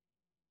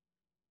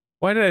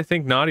 Why did I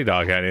think Naughty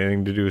Dog had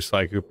anything to do with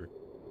Sly Cooper?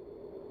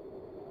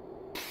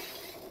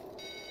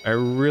 I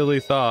really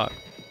thought.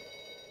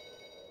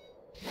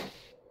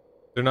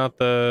 They're not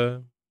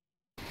the...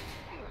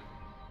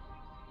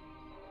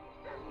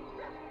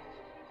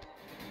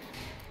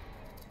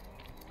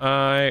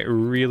 I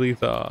really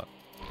thought.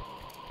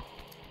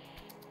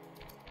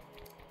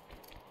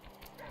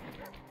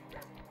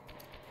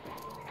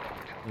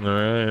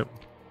 Alright.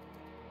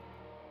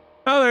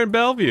 Oh, they're in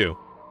Bellevue.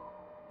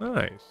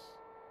 Nice.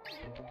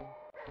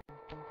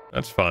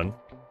 That's fun.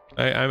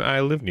 I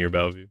live near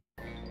Bellevue.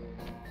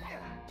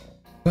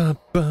 Yeah,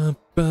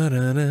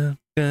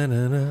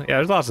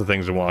 there's lots of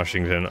things in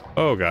Washington.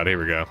 Oh god, here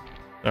we go.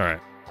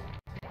 Alright.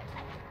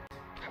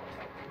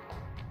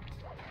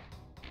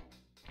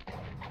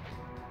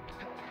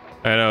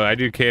 I know, I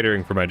do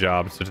catering for my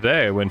job. So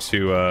today I went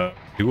to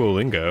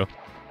Duolingo,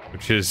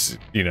 which is,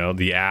 you know,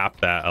 the app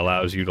that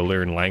allows you to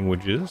learn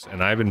languages.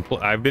 And I've been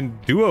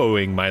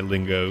duoing my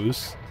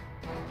lingos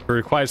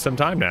for quite some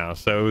time now.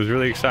 So it was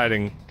really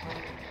exciting.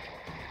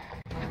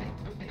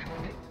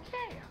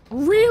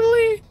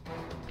 Really?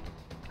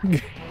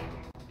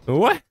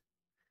 What?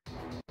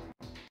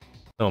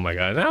 Oh my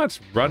god, now it's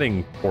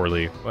running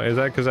poorly. Why is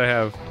that? Because I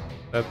have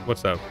that.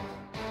 What's up?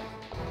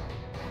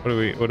 What are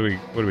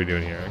we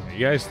doing here? Okay,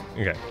 you guys,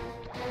 okay.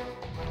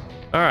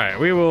 All right,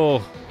 we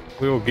will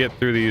get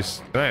through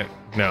these.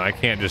 No, I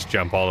can't just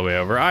jump all the way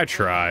over. I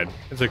tried.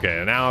 It's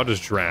okay. Now I'll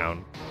just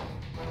drown,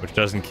 which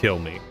doesn't kill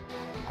me.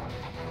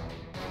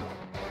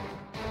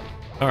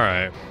 All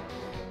right.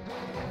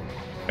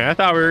 Man, I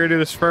thought we were gonna do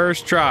this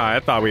first try. I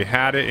thought we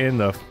had it in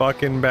the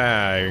fucking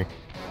bag.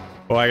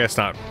 Well, I guess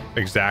not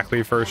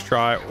exactly first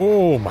try.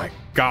 Oh my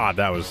god,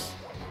 that was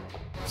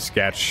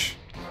sketch.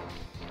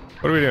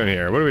 What are we doing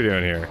here? What are we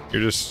doing here?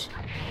 You're just...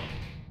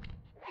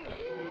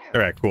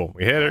 Alright, cool.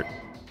 We hit it.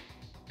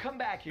 Come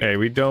back here. Hey,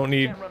 we don't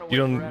need... You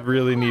don't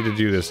really need to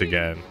do this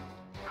again.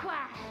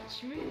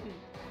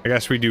 I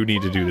guess we do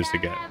need to do this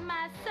again.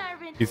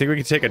 You think we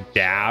can take a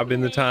dab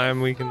in the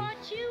time we can...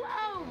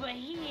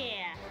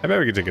 I bet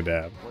we can take a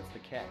dab. What's the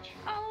catch?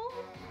 Oh,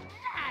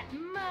 not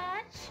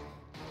much.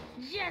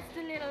 Just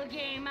a little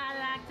game I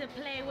like to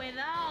play with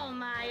all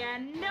my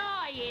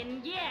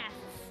annoying guests.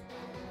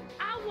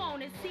 I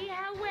want to see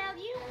how well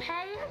you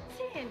pay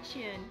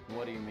attention.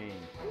 What do you mean?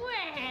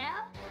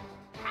 Well,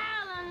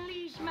 I'll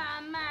unleash my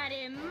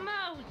mighty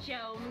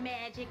mojo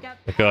magic up.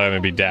 I feel like I'm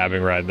gonna be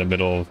dabbing right in the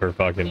middle of her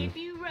fucking if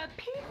you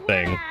repeat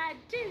thing. What I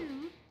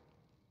do,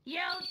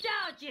 you'll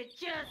dodge it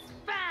just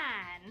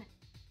fine.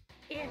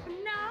 If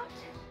not,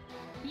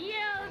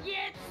 you'll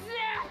get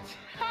set.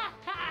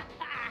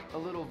 A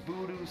little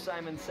voodoo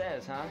Simon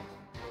Says, huh?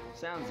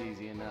 Sounds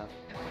easy enough.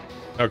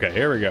 Okay,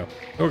 here we go.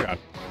 Oh god.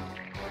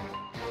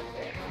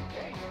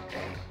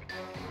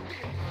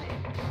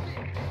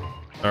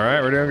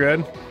 Alright, we're doing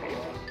good.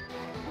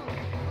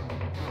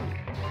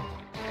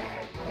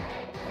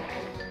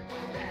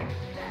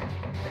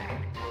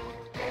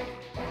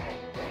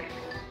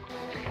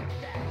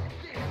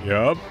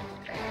 Yup.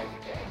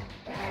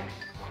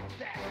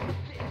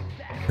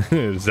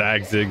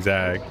 Zag,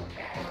 zigzag.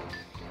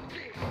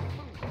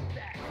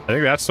 I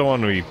think that's the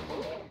one we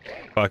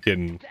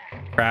fucking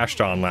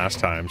crashed on last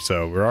time,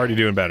 so we're already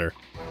doing better.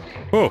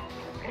 Oh.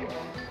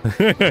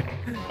 I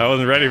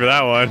wasn't ready for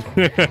that one.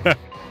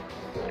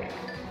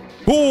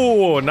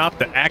 Oh, not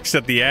the X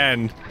at the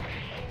end.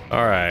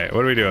 All right,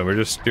 what are we doing? We're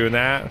just doing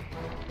that?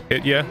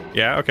 Hit ya?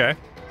 Yeah, okay.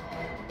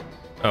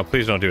 Oh,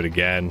 please don't do it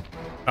again.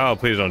 Oh,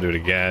 please don't do it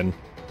again.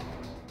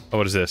 Oh,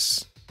 what is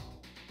this?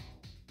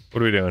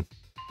 What are we doing?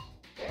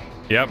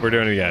 Yep, we're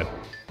doing it again.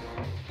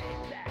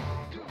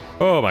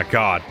 Oh my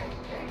god.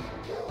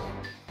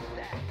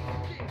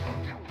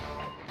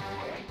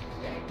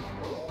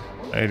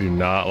 I do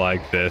not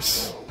like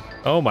this.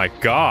 Oh my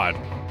god.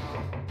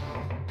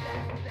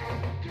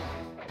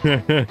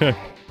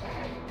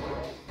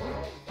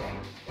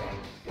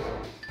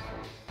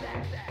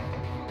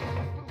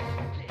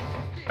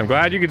 I'm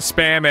glad you could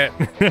spam it.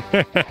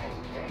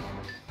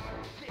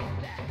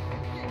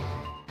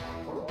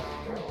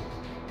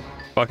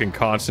 Fucking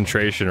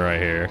concentration right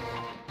here.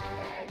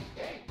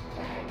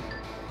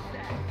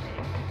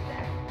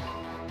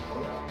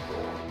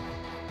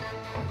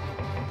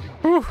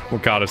 Whew. Oh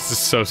god, this is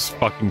so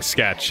fucking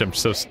sketch. I'm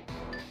so...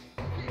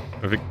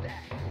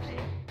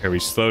 Here, we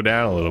slow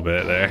down a little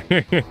bit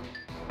there.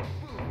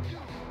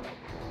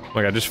 Oh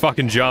my god, just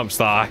fucking jump,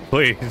 Thigh,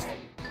 please.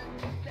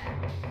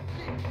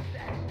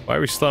 Why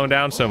are we slowing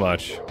down so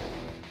much? Is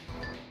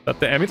that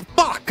the enemy?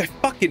 Fuck! I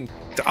fucking...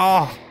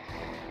 Oh!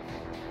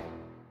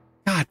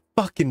 God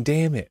fucking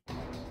damn it.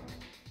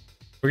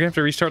 We're gonna have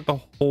to restart the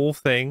whole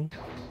thing?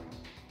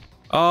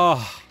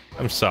 Oh,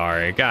 I'm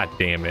sorry. God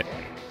damn it.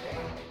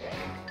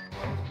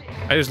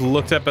 I just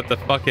looked up at the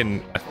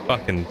fucking...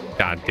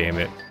 God damn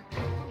it.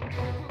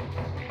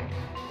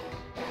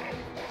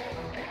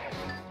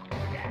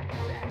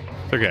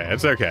 It's okay.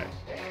 It's okay.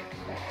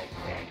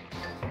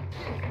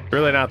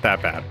 Really not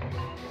that bad.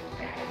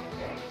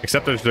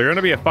 Except there's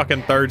gonna be a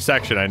fucking third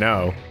section, I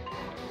know.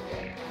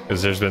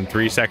 Because there's been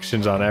 3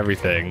 sections on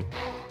everything.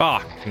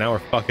 Fuck, now we're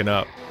fucking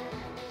up.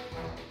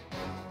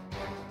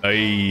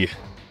 Ay.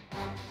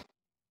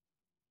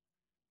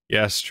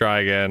 Yes, try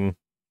again,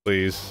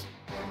 please.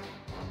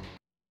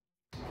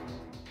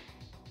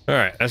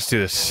 Alright, let's do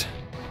this.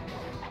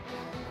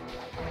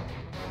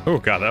 Oh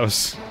god, that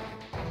was...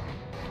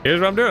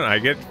 Here's what I'm doing. I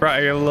get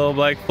a little,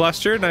 like,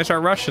 flustered, and I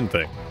start rushing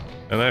things.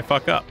 And then I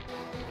fuck up.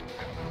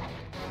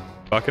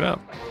 Fucking up.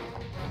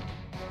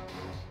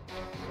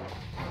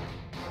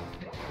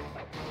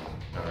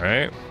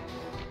 Alright.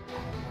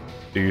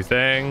 Do your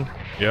thing.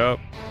 Yup.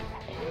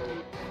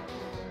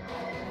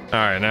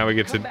 Alright, now we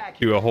get to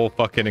do a whole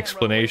fucking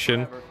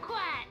explanation.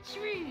 Quite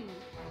true.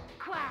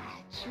 Quite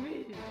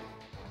true.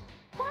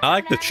 I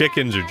like the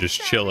chickens are just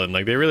chilling.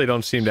 Like, they really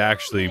don't seem to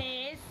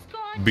actually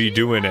be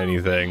doing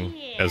anything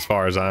as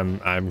far as I'm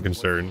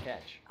concerned.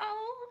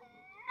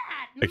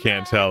 I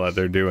can't tell that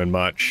they're doing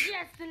much.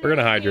 We're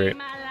gonna hydrate.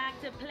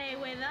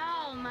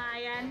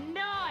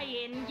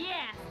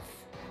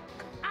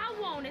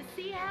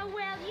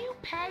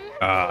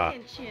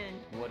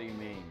 What do you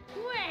mean?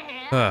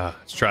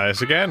 Let's try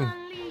this again.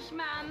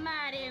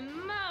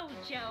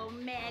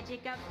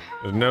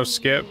 There's no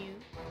skip.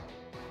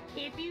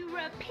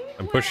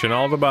 I'm pushing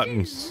all the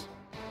buttons.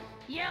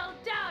 You'll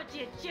dodge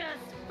it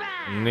just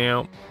fine.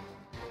 Nope.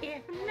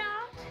 If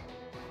not,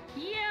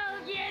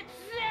 you'll get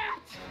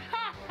zapped.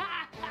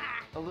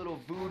 A little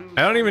voodoo.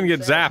 I don't even get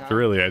zapped,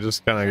 really. I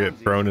just kind of get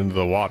thrown into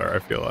the water, I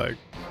feel like.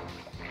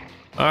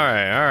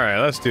 Alright,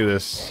 let's do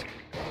this.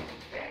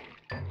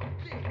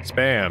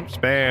 Spam,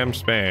 spam,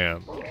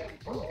 spam.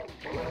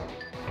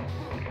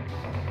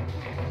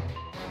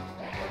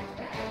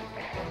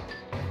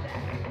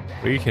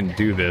 We can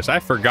do this. I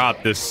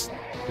forgot this.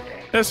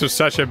 This was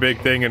such a big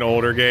thing in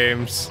older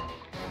games.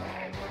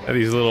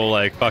 These little,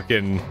 like,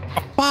 fucking...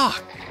 Oh,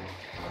 fuck!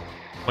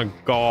 Oh my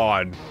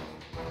god.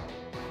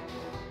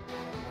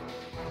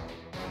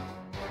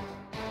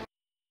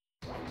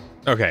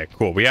 Okay,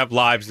 cool. We have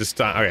lives this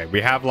time. Okay,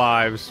 we have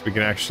lives. We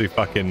can actually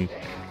fucking...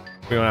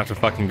 We don't have to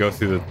fucking go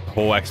through the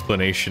whole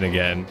explanation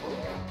again.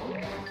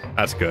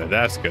 That's good.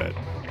 That's good.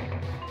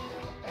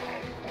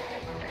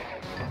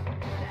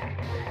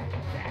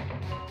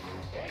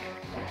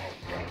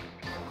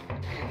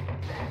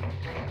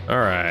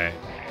 Alright.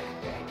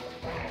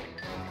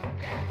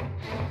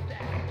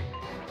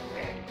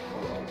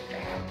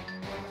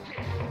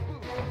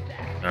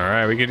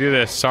 Alright, we can do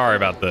this. Sorry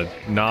about the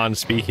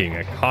non-speaking.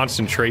 A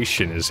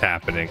concentration is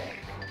happening.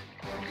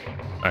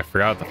 I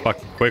forgot the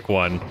fucking quick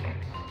one.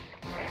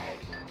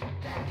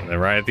 And then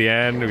right at the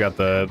end, we got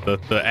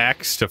the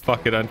X to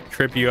fucking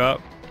trip you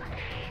up.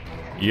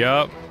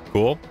 Yup.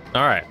 Cool.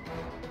 Alright.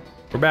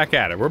 We're back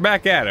at it. We're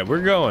back at it.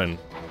 We're going.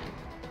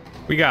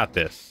 We got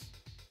this.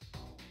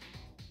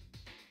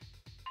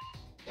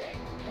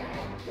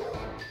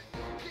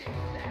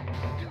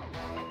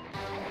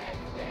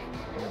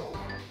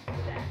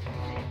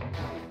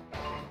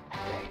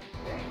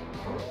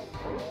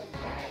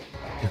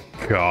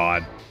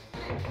 God.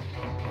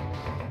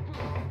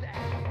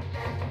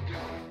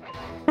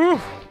 Whew.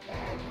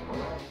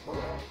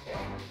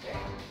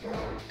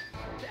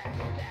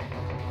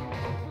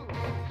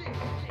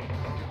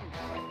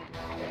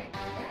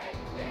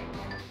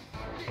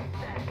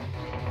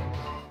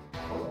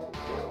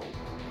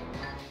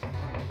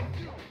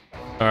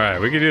 All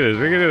right, we can do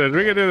this. We can do this.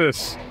 We can do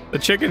this. The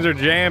chickens are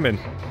jamming.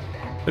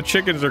 The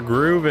chickens are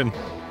grooving.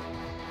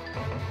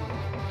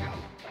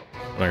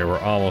 Okay, we're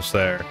almost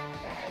there.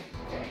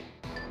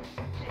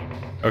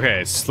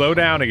 Okay, slow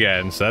down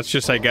again. So that's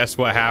just, I guess,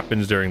 what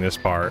happens during this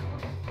part.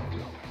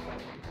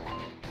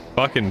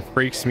 Fucking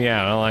freaks me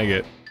out. I don't like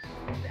it.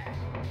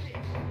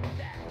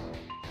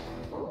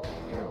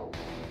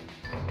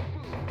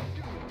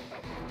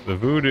 The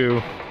voodoo.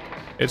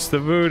 It's the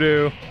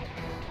voodoo.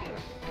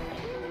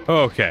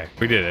 Okay,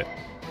 we did it.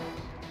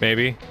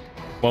 Maybe.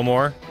 One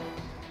more.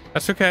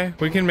 That's okay.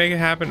 We can make it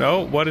happen.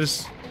 Oh, what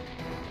is...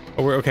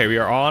 Oh, we're okay. We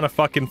are on a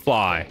fucking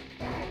fly.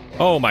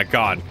 Oh my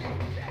god.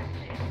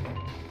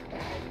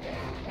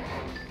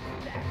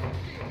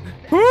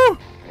 Woo!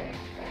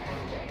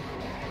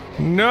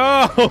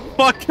 No!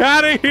 Fuck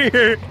out of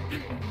here!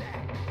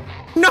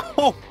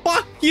 No!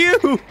 Fuck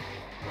you!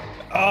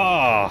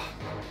 Oh.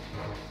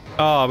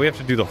 Oh, we have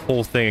to do the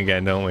whole thing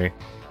again, don't we?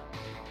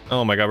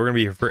 Oh my god, we're gonna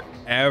be here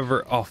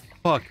forever. Oh,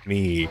 fuck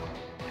me.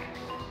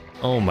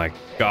 Oh my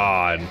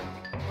god.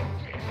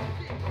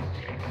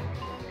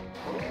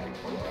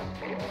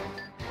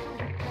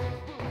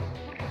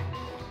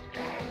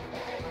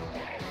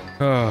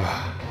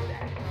 Oh.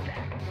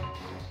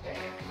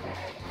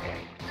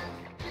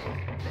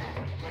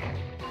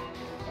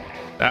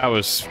 That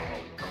was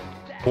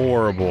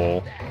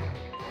horrible.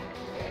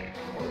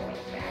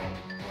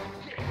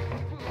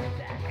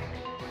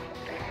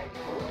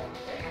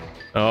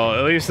 Oh,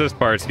 at least this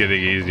part's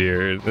getting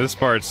easier. This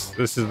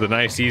is the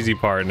nice easy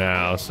part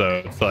now,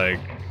 so it's like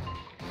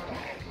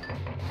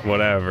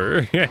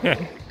whatever.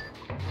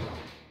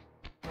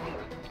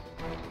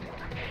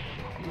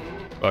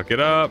 Fuck it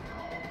up.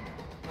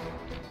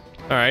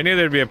 Alright, I knew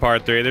there'd be a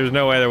part 3. There's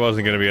no way there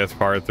wasn't gonna be a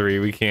part 3.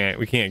 We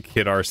can't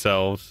kid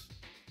ourselves.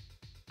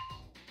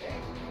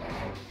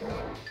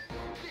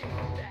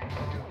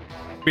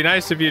 It'd be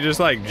nice if you just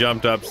like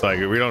jumped up so like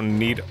we don't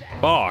need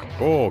fuck.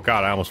 Oh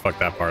god, I almost fucked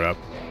that part up.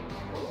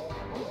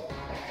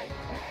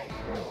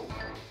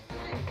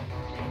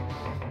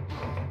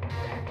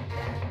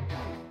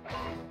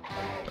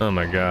 Oh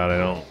my god, I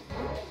don't...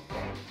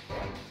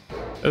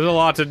 There's a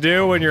lot to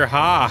do when you're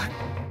high.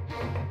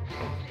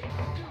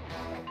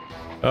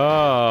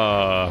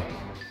 Oh.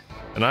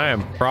 And I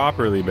am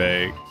properly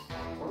baked.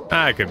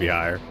 I could be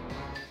higher.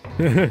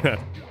 Me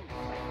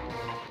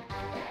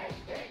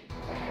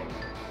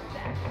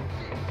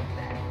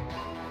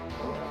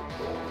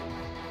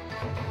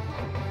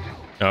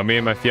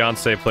and my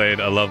fiance played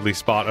a lovely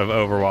spot of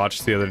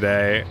Overwatch the other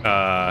day.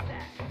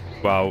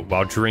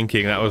 While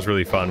drinking. That was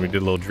really fun. We did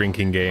a little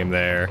drinking game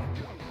there.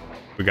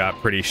 We got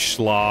pretty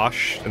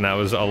sloshed, and that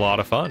was a lot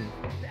of fun.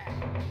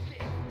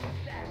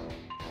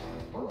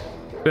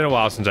 It's been a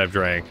while since I've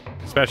drank,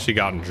 especially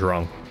gotten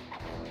drunk.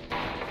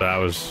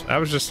 So that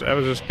was just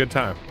a good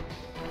time.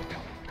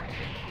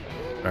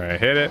 All right,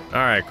 hit it. All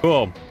right,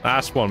 cool.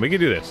 Last one. We can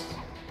do this.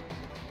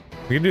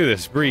 We can do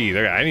this. Breathe.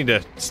 Okay, I need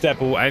to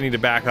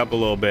back up a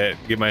little bit,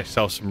 give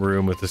myself some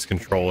room with this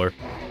controller.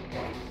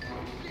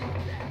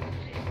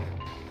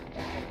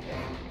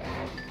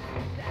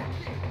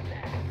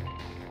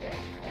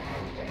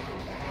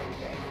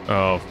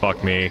 Oh,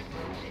 fuck me.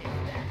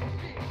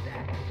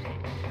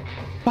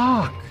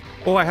 Fuck!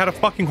 Oh, I had a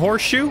fucking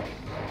horseshoe?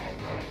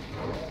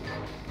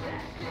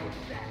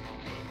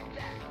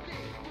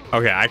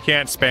 Okay, I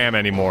can't spam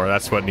anymore.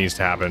 That's what needs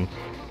to happen.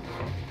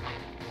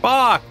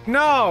 Fuck!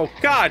 No!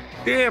 God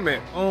damn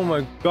it! Oh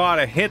my god,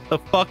 I hit the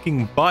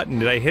fucking button.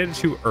 Did I hit it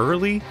too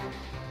early?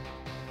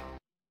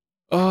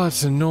 Oh,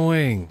 it's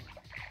annoying.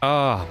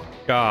 Oh,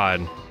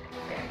 god.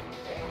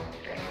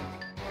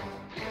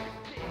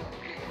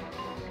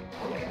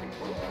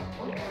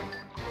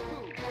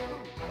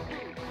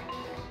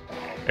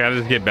 I gotta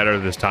just get better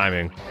at this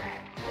timing.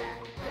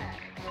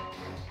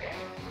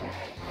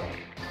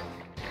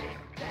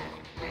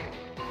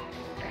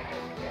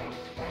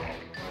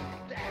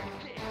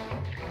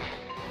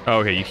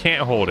 Okay, you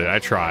can't hold it. I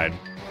tried.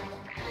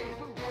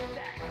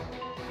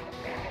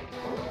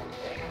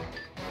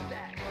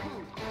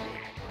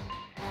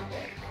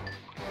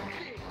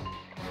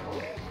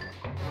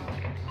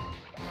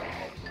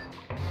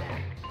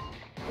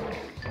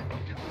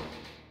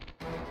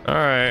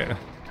 Alright.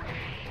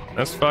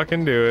 Let's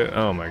fucking do it.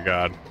 Oh my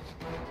god.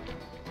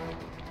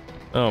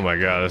 Oh my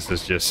god, this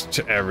is just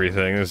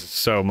everything. This is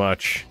so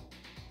much.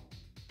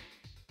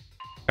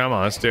 Come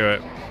on, let's do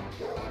it.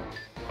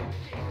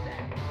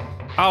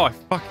 Oh, I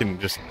fucking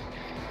just...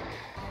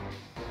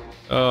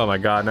 Oh my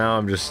god, now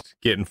I'm just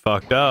getting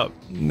fucked up.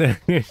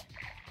 It's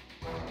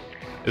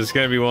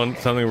gonna be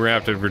something we're gonna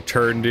have to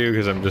return to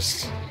because I'm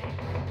just...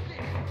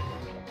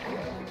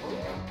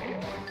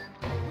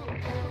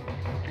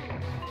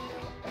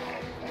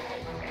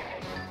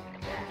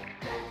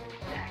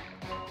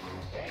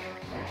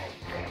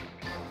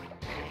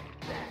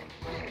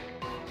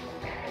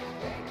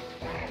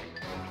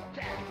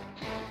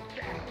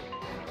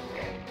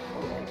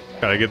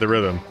 Gotta get the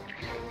rhythm.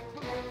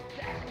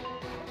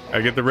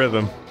 Gotta get the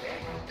rhythm.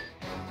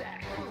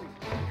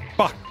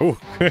 Fuck! Ooh.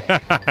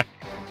 I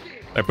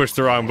pushed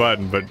the wrong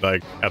button, but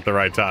like at the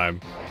right time.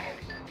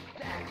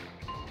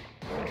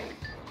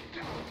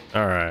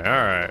 Alright,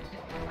 alright.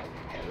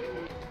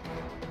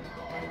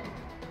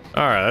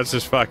 All right, let's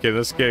just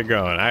let's get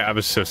going. I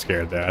was so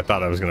scared there. I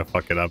thought I was gonna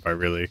fuck it up.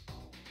 So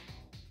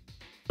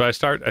I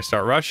start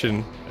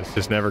rushing. It's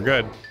just never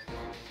good.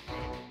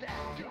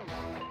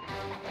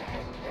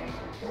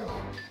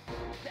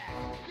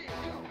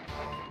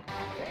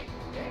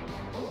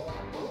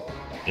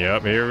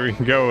 Yep, here we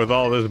go with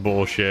all this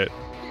bullshit.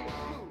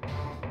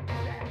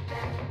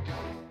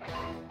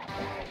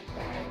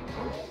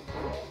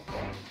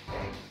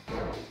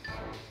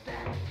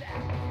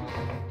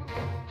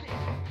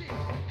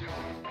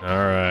 All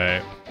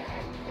right.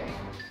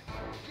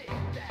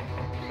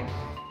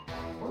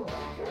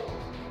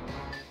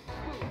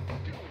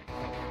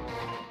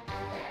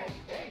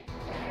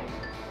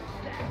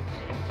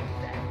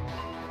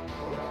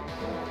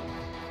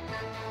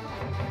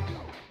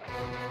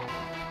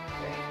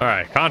 All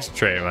right,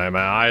 concentrate. My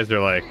eyes are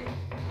like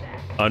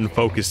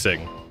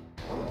unfocusing.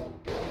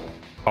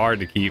 Hard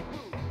to keep.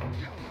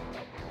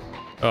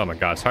 Oh my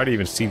god, it's hard to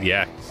even see the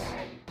X.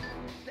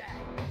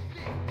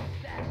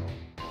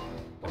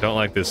 Don't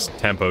like this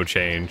tempo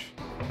change.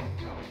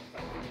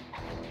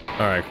 All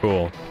right,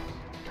 cool.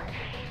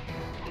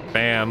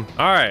 Bam.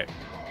 All right,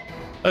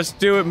 let's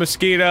do it,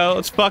 Mosquito.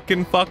 Let's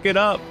fucking fuck it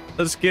up.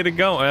 Let's get it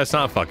going. That's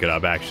not fuck it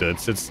up, actually.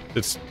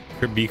 It's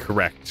could be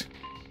correct.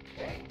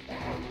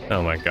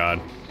 Oh my god.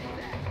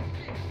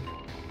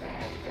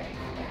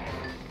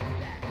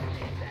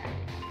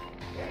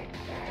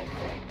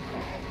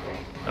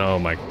 Oh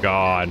my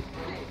god.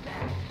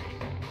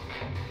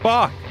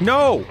 Fuck!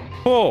 No!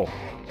 Oh!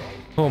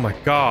 Oh my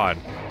god.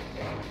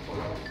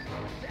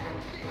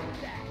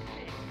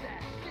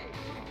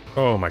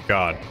 Oh my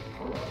god.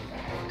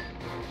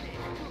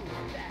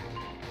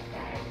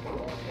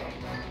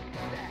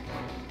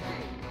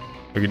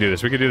 We can do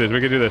this, we can do this,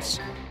 we can do this.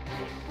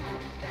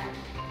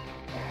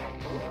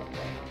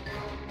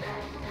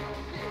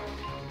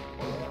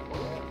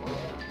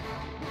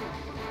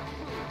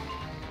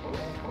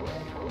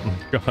 Oh my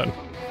god.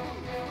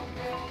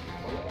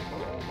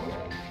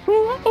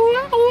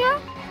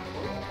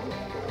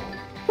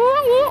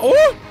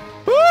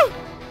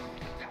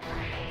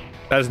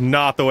 That's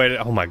not the way to.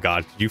 Oh my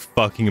god! Could you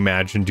fucking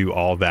imagine do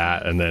all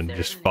that and then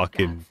just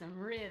fucking.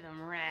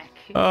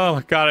 Oh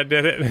my god! I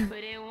did it.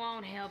 But it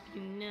won't help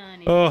you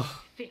none.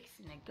 Oh.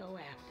 Fixing to go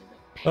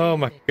after the Oh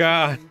my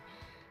god.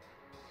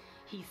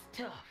 He's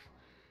tough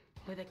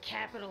with a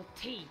capital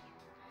T.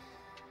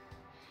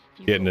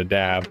 Getting a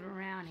dab.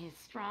 Around his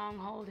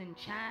stronghold in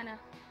China,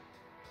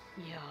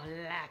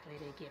 you're likely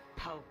to get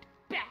poked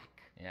back.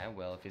 Yeah,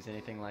 well, if he's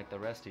anything like the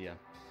rest of you,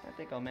 I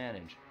think I'll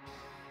manage.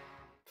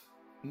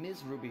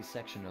 Ms. Ruby's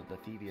section of the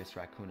Thievius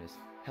Raccoonus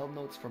held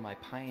notes for my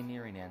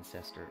pioneering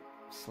ancestor,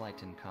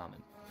 Slighton Common.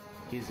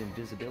 His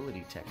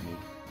invisibility technique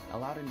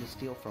allowed him to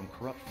steal from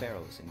corrupt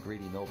pharaohs and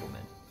greedy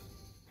noblemen.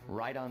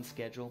 Right on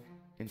schedule,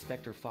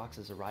 Inspector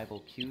Fox's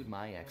arrival cued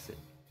my exit.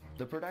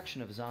 The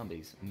production of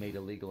zombies, made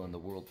illegal in the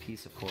World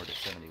Peace Accord of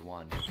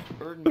 71,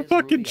 earned The Ms. Ruby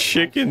fucking a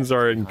chickens life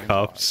are in sentence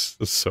behind cuffs.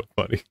 That's so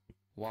funny.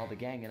 while the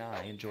gang and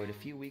I enjoyed a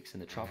few weeks in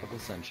the tropical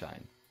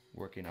sunshine,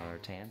 working on our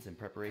tans in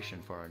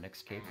preparation for our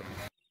next caper.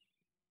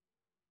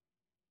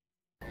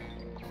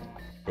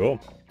 Cool.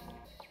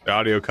 The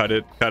audio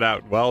cut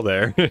out well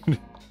there.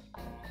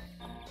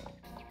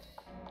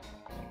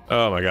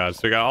 Oh my god,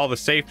 so we got all the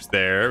safes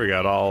there, we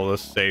got all the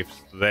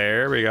safes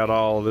there, we got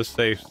all the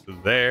safes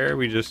there.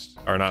 We just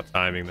are not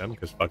timing them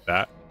because fuck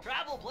that.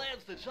 Travel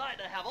plans to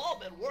China have all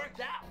been worked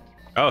out.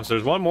 Oh, so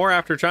there's one more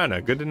after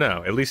China. Good to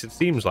know. At least it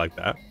seems like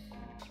that.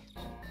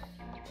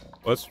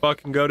 Let's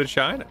fucking go to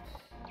China.